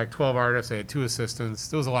A&Ring 12 artists. I had 2 assistants.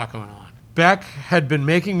 There was a lot going on. Beck had been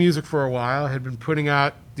making music for a while, had been putting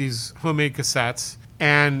out these homemade cassettes,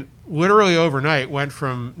 and literally overnight went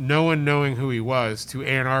from no one knowing who he was to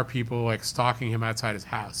A&R people like stalking him outside his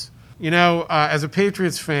house. You know, as a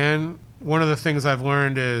Patriots fan, one of the things I've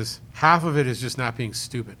learned is half of it is just not being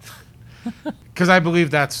stupid. Because I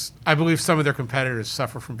believe some of their competitors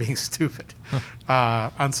suffer from being stupid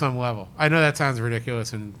on some level. I know that sounds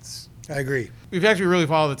ridiculous, and I agree. We've actually really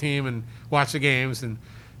followed the team and watched the games and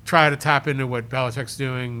try to tap into what Belichick's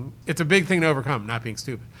doing. It's a big thing to overcome, not being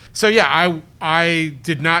stupid. So yeah, I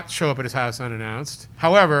did not show up at his house unannounced.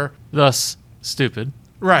 However, Thus, stupid.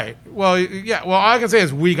 right. Well, yeah. Well, all I can say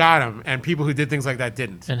is we got him, and people who did things like that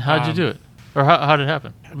didn't. And how'd you do it? Or how did it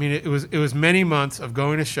happen? I mean, it was many months of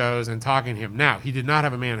going to shows and talking to him. Now, he did not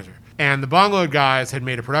have a manager. And the Bongload guys had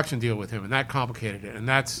made a production deal with him, and that complicated it. And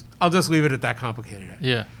I'll just leave it at that complicated it.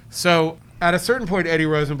 Yeah. So at a certain point, Eddie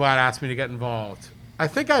Rosenblatt asked me to get involved. I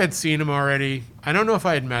think I had seen him already. I don't know if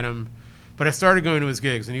I had met him, but I started going to his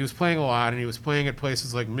gigs, and he was playing a lot, and he was playing at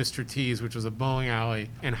places like Mr. T's, which was a bowling alley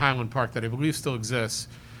in Highland Park that I believe still exists.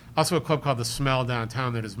 Also a club called The Smell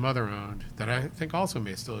downtown that his mother owned that I think also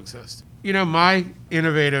may still exist. You know, my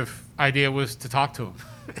innovative idea was to talk to him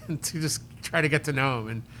and to just try to get to know him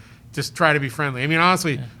and just try to be friendly. I mean,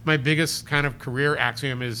 honestly, my biggest kind of career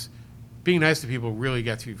axiom is being nice to people really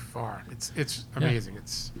gets you far. It's amazing.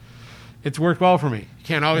 It's worked well for me. You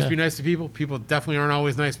can't always be nice to people. People definitely aren't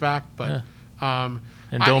always nice back, but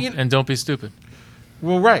And don't be stupid.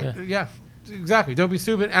 well, right. Yeah, exactly. Don't be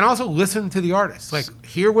stupid. And also listen to the artists. Like,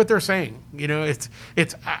 hear what they're saying. You know,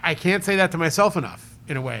 I can't say that to myself enough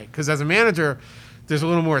in a way. Because as a manager, there's a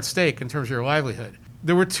little more at stake in terms of your livelihood.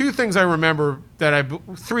 There were three things I'm going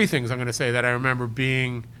to say that I remember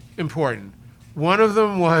being important. One of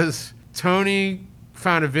them was Tony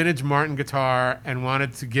found a vintage Martin guitar and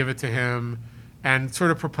wanted to give it to him and sort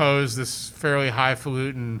of proposed this fairly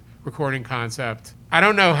highfalutin recording concept. I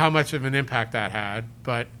don't know how much of an impact that had,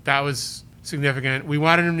 but that was significant. We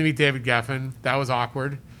wanted him to meet David Geffen. That was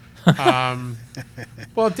awkward.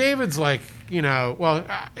 Well, David's like, he's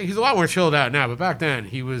a lot more chilled out now, but back then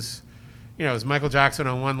he was, it was Michael Jackson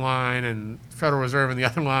on one line and Federal Reserve on the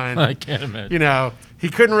other line. I can't imagine. He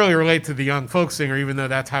couldn't really relate to the young folk singer, even though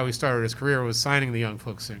that's how he started his career, was signing the young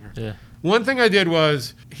folk singer. Yeah. One thing I did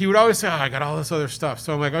was he would always say, I got all this other stuff.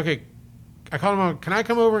 So I'm like, okay, I called him up, can I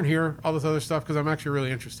come over and hear all this other stuff? Because I'm actually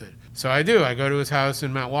really interested. So I do. I go to his house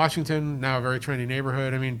in Mount Washington, now a very trendy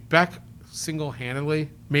neighborhood. I mean, Beck single-handedly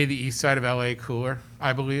made the east side of L.A. cooler,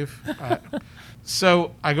 I believe.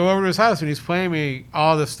 So I go over to his house, and he's playing me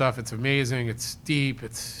all this stuff. It's amazing. It's deep.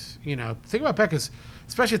 It's, the thing about Beck is,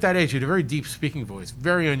 especially at that age, he had a very deep speaking voice,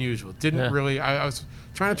 very unusual. Didn't really, I was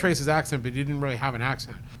trying to trace his accent, but he didn't really have an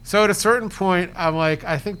accent. So at a certain point, I'm like,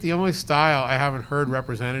 I think the only style I haven't heard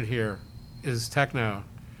represented here is techno.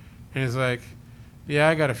 And he's like, yeah,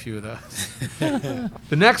 I got a few of those.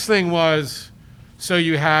 The next thing was, so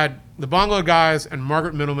you had the Bongload guys and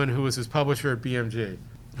Margaret Middleman, who was his publisher at BMG,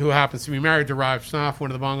 who happens to be married to Rive Schnoff,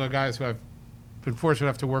 one of the Bongload guys who I've been fortunate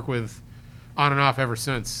enough to work with on and off ever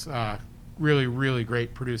since. Really, really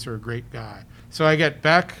great producer, great guy. So I get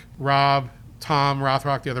Beck, Rob, Tom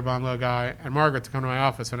Rothrock, the other Bongload guy, and Margaret to come to my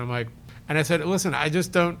office. And I said, listen, I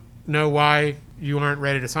just don't know why you aren't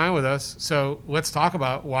ready to sign with us. So let's talk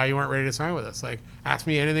about why you aren't ready to sign with us. Like, ask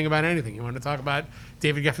me anything about anything. You want to talk about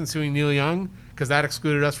David Geffen suing Neil Young? Because that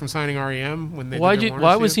excluded us from signing REM when they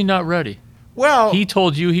Why was he not ready? Well, he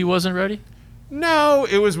told you he wasn't ready? No,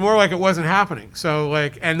 it was more like it wasn't happening. So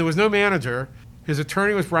and there was no manager. His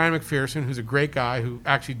attorney was Brian McPherson, who's a great guy who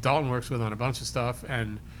actually Dalton works with on a bunch of stuff,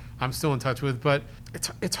 and I'm still in touch with. But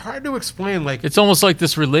it's hard to explain. Like, it's almost like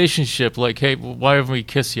this relationship. Like, hey, why haven't we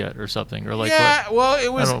kissed yet, or something? Or like, yeah, what? Well,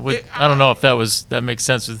 it was. I don't know if that makes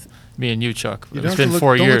sense with me and you, Chuck. It's been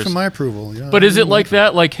 4 years. Don't look for my approval. But is it like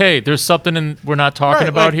that? Like, hey, there's something we're not talking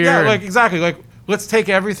about here. Yeah, like exactly. Like, let's take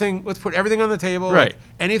everything. Let's put everything on the table. Right. Like,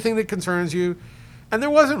 anything that concerns you. And there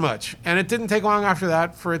wasn't much. And it didn't take long after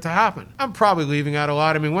that for it to happen. I'm probably leaving out a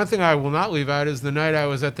lot. I mean, one thing I will not leave out is the night I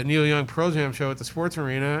was at the Neil Young Pearl Jam show at the Sports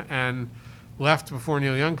Arena and left before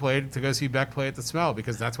Neil Young played to go see Beck play at the Smell,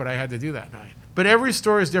 because that's what I had to do that night. But every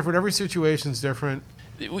story is different. Every situation is different.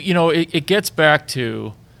 It gets back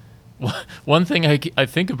to one thing I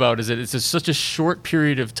think about is that it's such a short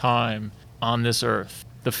period of time on this earth.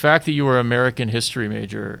 The fact that you were an American history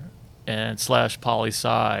major and /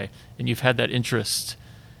 poli-sci, and you've had that interest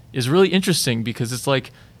is really interesting, because it's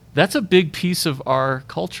like, that's a big piece of our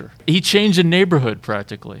culture. He changed a neighborhood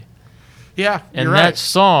practically. Yeah, and you're that right.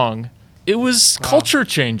 song, it was culture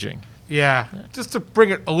changing. Yeah, just to bring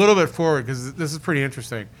it a little bit forward, because this is pretty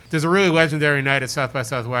interesting. There's a really legendary night at South by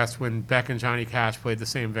Southwest when Beck and Johnny Cash played the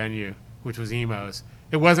same venue, which was Emo's.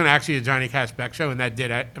 It wasn't actually a Johnny Cash Beck show, and that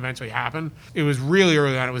did eventually happen. It was really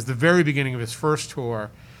early on. It was the very beginning of his first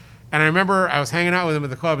tour. And I remember I was hanging out with him at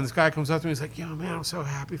the club, and this guy comes up to me. He's like, yo, man, I'm so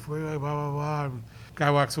happy for you, blah, blah, blah. And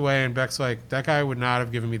guy walks away, and Beck's like, that guy would not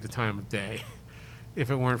have given me the time of day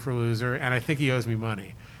if it weren't for Loser, and I think he owes me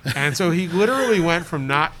money. And so he literally went from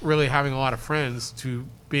not really having a lot of friends to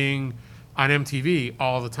being on MTV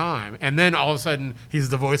all the time. And then all of a sudden, he's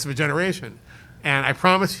the voice of a generation. And I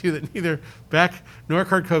promise you that neither Beck nor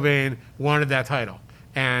Kurt Cobain wanted that title.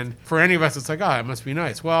 And for any of us, it's like, oh, it must be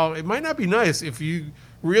nice. Well, it might not be nice if you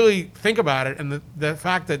really think about it, and the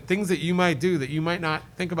fact that things that you might do that you might not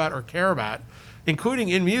think about or care about, including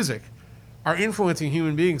in music, are influencing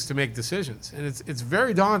human beings to make decisions. And it's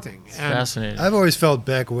very daunting. It's fascinating. I've always felt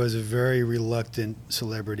Beck was a very reluctant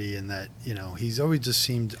celebrity in that, he's always just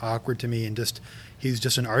seemed awkward to me, and he's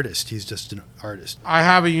just an artist. He's just an artist. I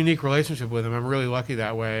have a unique relationship with him. I'm really lucky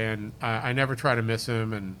that way, and I never try to miss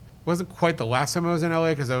him. And it wasn't quite the last time I was in LA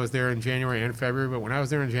because I was there in January and February, but when I was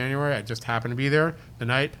there in January, I just happened to be there the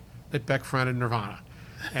night that Beck fronted Nirvana,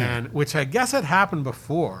 and which I guess had happened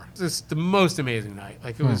before. It's just the most amazing night.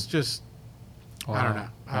 Like, it was just, Wow. I don't know.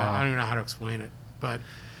 Wow. I don't even know how to explain it, but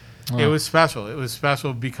it was special. It was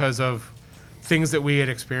special because of things that we had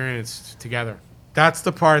experienced together. That's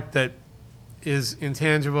the part that is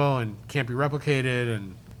intangible and can't be replicated.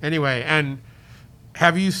 And anyway, and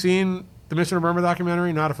have you seen the Mission of Burma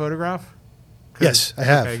documentary, Not a Photograph? Yes, I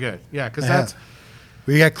have. Okay, good. Yeah, because I that's... have.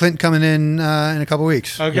 We got Clinton coming in a couple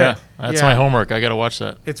weeks. Okay. Yeah, that's my homework. I got to watch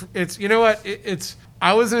that. It's you know what?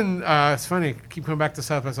 I was in, it's funny, I keep coming back to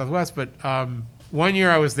South by Southwest, but one year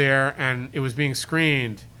I was there and it was being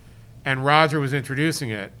screened and Roger was introducing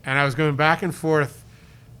it. And I was going back and forth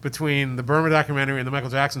between the Burma documentary and the Michael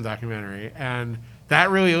Jackson documentary. And that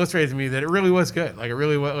really illustrated to me that it really was good. Like, it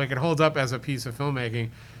really was, like, it holds up as a piece of filmmaking.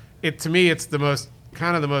 To me, it's the most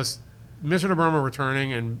Mission to Burma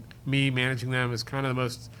returning and me managing them is kind of the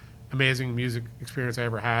most amazing music experience I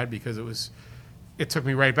ever had, because it took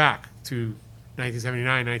me right back to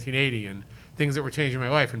 1979, 1980, and things that were changing my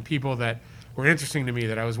life and people that were interesting to me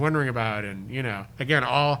that I was wondering about. And, again,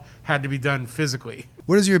 all had to be done physically.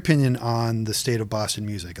 What is your opinion on the state of Boston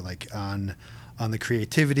music? Like, on the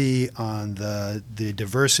creativity, on the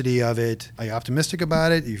diversity of it? Are you optimistic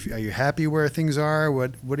about it? Are you happy where things are?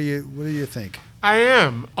 What do you think? I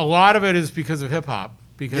am. A lot of it is because of hip hop.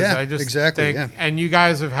 Because I just exactly, think, and you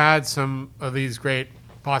guys have had some of these great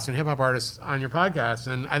Boston hip hop artists on your podcast,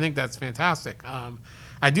 and I think that's fantastic.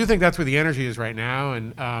 I do think that's where the energy is right now,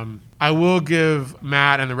 and I will give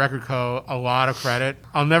Matt and the Record Co. a lot of credit.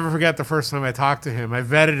 I'll never forget the first time I talked to him. I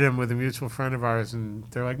vetted him with a mutual friend of ours, and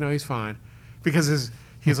they're like, no, he's fine. Because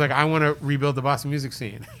he's like, I want to rebuild the Boston music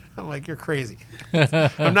scene. I'm like, you're crazy.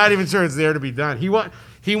 I'm not even sure it's there to be done.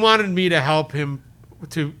 He wanted me to help him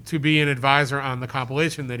to be an advisor on the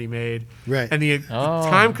compilation that he made. Right. And the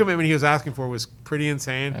time commitment he was asking for was pretty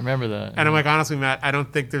insane. I remember that. And I'm like, honestly, Matt, I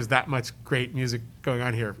don't think there's that much great music going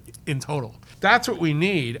on here in total. That's what we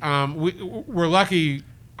need. We're lucky.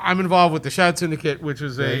 I'm involved with the Shout Syndicate, which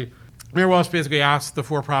is Mayor Walsh basically asked the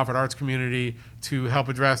for-profit arts community to help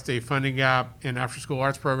address a funding gap in after-school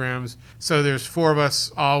arts programs. So there's 4 of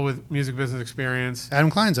us, all with music business experience. Adam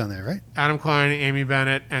Klein's on there, right? Adam Klein, Amy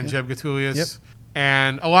Bennett, and Jeb Gatulias. Yep.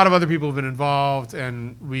 And a lot of other people have been involved.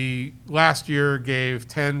 And we, last year, gave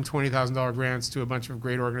 $10,000, $20,000 grants to a bunch of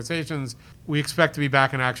great organizations. We expect to be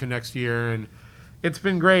back in action next year. And it's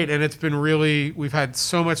been great. And it's been really, we've had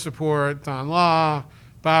so much support. Don Law,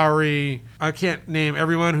 Bowery. I can't name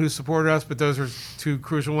everyone who supported us, but those are 2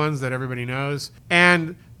 crucial ones that everybody knows.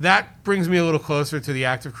 And that brings me a little closer to the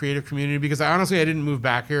active creative community, because I didn't move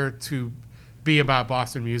back here to be about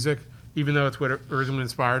Boston music, even though it's what originally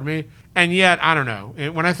inspired me. And yet, I don't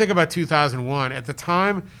know. When I think about 2001, at the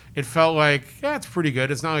time, it felt like, yeah, it's pretty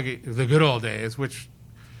good. It's not like the good old days, which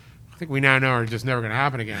I think we now know are just never going to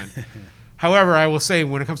happen again. However, I will say,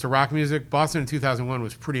 when it comes to rock music, Boston in 2001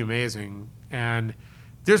 was pretty amazing. And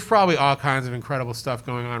there's probably all kinds of incredible stuff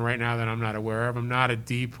going on right now that I'm not aware of. I'm not a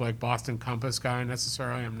deep, Boston Compass guy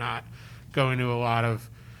necessarily. I'm not going to a lot of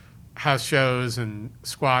house shows and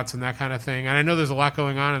squats and that kind of thing. And I know there's a lot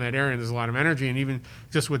going on in that area, and there's a lot of energy. And even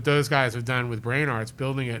just what those guys have done with Brain Arts,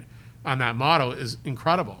 building it on that model, is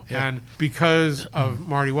incredible. Yeah. And because of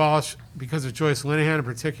Marty Walsh, because of Joyce Linehan in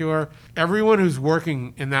particular, everyone who's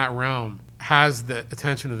working in that realm has the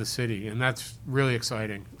attention of the city, and that's really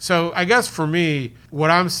exciting. So I guess for me, what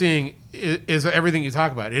I'm seeing is everything you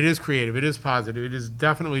talk about. It is creative, it is positive, it is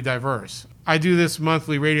definitely diverse. I do this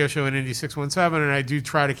monthly radio show in Indy 617, and I do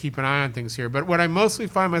try to keep an eye on things here. But what I mostly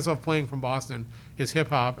find myself playing from Boston is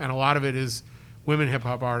hip-hop, and a lot of it is women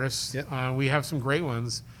hip-hop artists. Yep. We have some great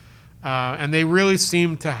ones. And they really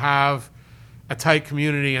seem to have a tight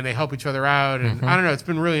community, and they help each other out. And I don't know, it's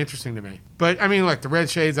been really interesting to me. But, I mean, like, the Red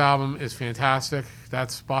Shades album is fantastic.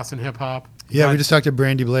 That's Boston hip-hop. Yeah, But- we just talked to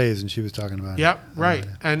Brandy Blaze, and she was talking about it. Yep, right.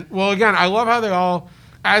 And, well, again, I love how they all,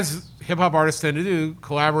 as hip-hop artists tend to do,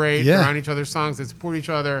 collaborate Yeah. around each other's songs. They support each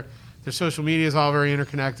other. Their social media is all very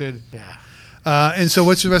interconnected. Yeah. And so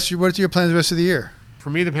what's your plans the rest of the year? For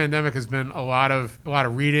me, the pandemic has been a lot of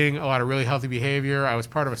reading, a lot of really healthy behavior. I was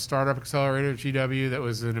part of a startup accelerator at GW that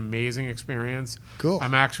was an amazing experience. Cool.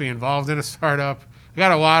 I'm actually involved in a startup. I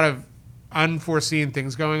got a lot of unforeseen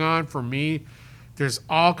things going on. For me, there's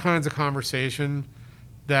all kinds of conversation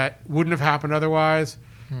that wouldn't have happened otherwise.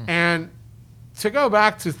 And to go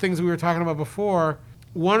back to things we were talking about before,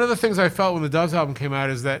 one of the things I felt when the Doves album came out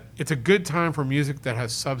is that it's a good time for music that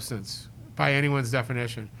has substance by anyone's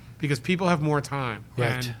definition, because people have more time.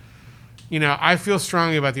 Right. And, you know, I feel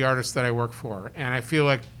strongly about the artists that I work for, and I feel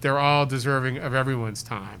like they're all deserving of everyone's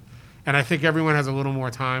time. And I think everyone has a little more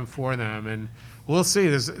time for them. And we'll see.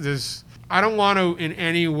 I don't want to in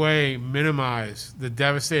any way minimize the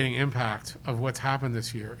devastating impact of what's happened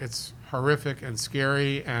this year. It's horrific and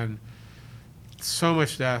scary and so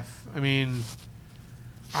much death. I mean,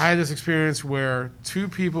 I had this experience where two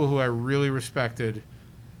people who I really respected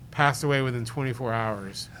passed away within 24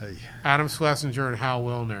 hours. Hey. Adam Schlesinger and Hal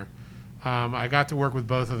Wilner. I got to work with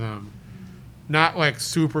both of them. Not like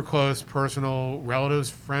super close personal relatives,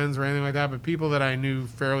 friends, or anything like that, but people that I knew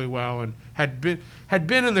fairly well and had been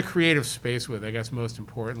in the creative space with, I guess most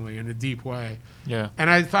importantly, in a deep way. Yeah. And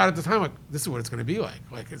I thought at the time, like, this is what it's going to be like.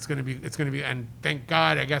 Like, it's going to be, and thank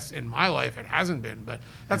God, I guess in my life it hasn't been, but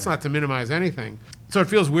that's not to minimize anything. So it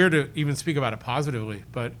feels weird to even speak about it positively,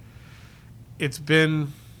 but it's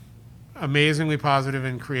been amazingly positive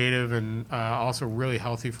and creative, and also really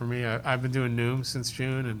healthy for me. I've been doing Noom since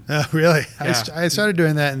June, and Oh, really? Yeah. I started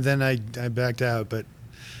doing that, and then I backed out, but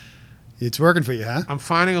it's working for you, huh? I'm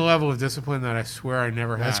finding a level of discipline that I swear I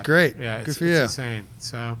never had. That's great. Yeah, Good it's, for it's you. insane.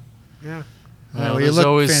 So, yeah. Well, you there's look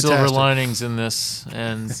always silver fantastic. linings in this,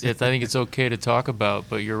 and I think it's okay to talk about.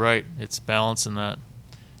 But you're right; it's balancing that.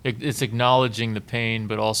 It's acknowledging the pain,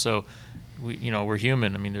 but also, we're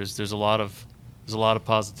human. I mean, there's a lot of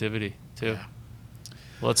positivity too. Yeah.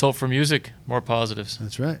 Well, let's hope for music more positives.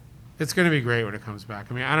 That's right. It's going to be great when it comes back.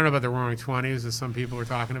 I mean, I don't know about the Roaring 20s, as some people were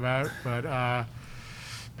talking about, but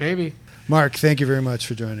maybe. Mark, thank you very much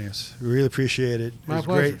for joining us. We really appreciate it. My It was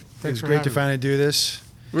pleasure. great. It Thanks was for great to having me. finally do this.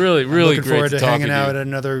 Really, I'm really looking great forward to to talk hanging to out you. at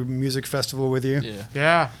another music festival with you. Yeah.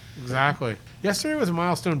 Yeah, exactly. Yesterday was a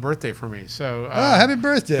milestone birthday for me. So, Oh, happy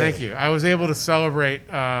birthday. thank you. I was able to celebrate.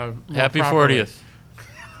 More Happy properly. 40th.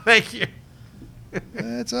 Thank you.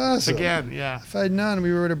 That's awesome. Again, yeah. If I'd known,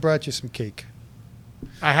 we would have brought you some cake.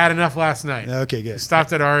 I had enough last night. Okay, good.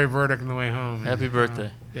 Stopped at Ari Burdick on the way home. Happy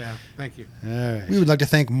birthday. Yeah, thank you. All right. We would like to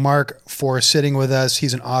thank Mark for sitting with us.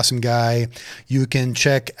 He's an awesome guy. You can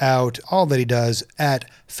check out all that he does at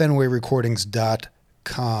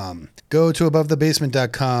FenwayRecordings.com. Go to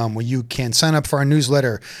AboveTheBasement.com, where you can sign up for our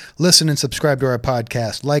newsletter, listen and subscribe to our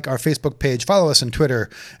podcast, like our Facebook page, follow us on Twitter,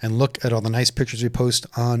 and look at all the nice pictures we post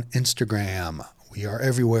on Instagram. We are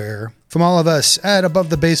everywhere. From all of us at Above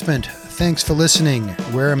the Basement, thanks for listening.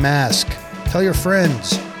 Wear a mask. Tell your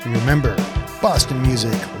friends. And remember, Boston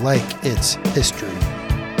music, like its history,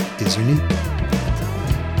 is unique.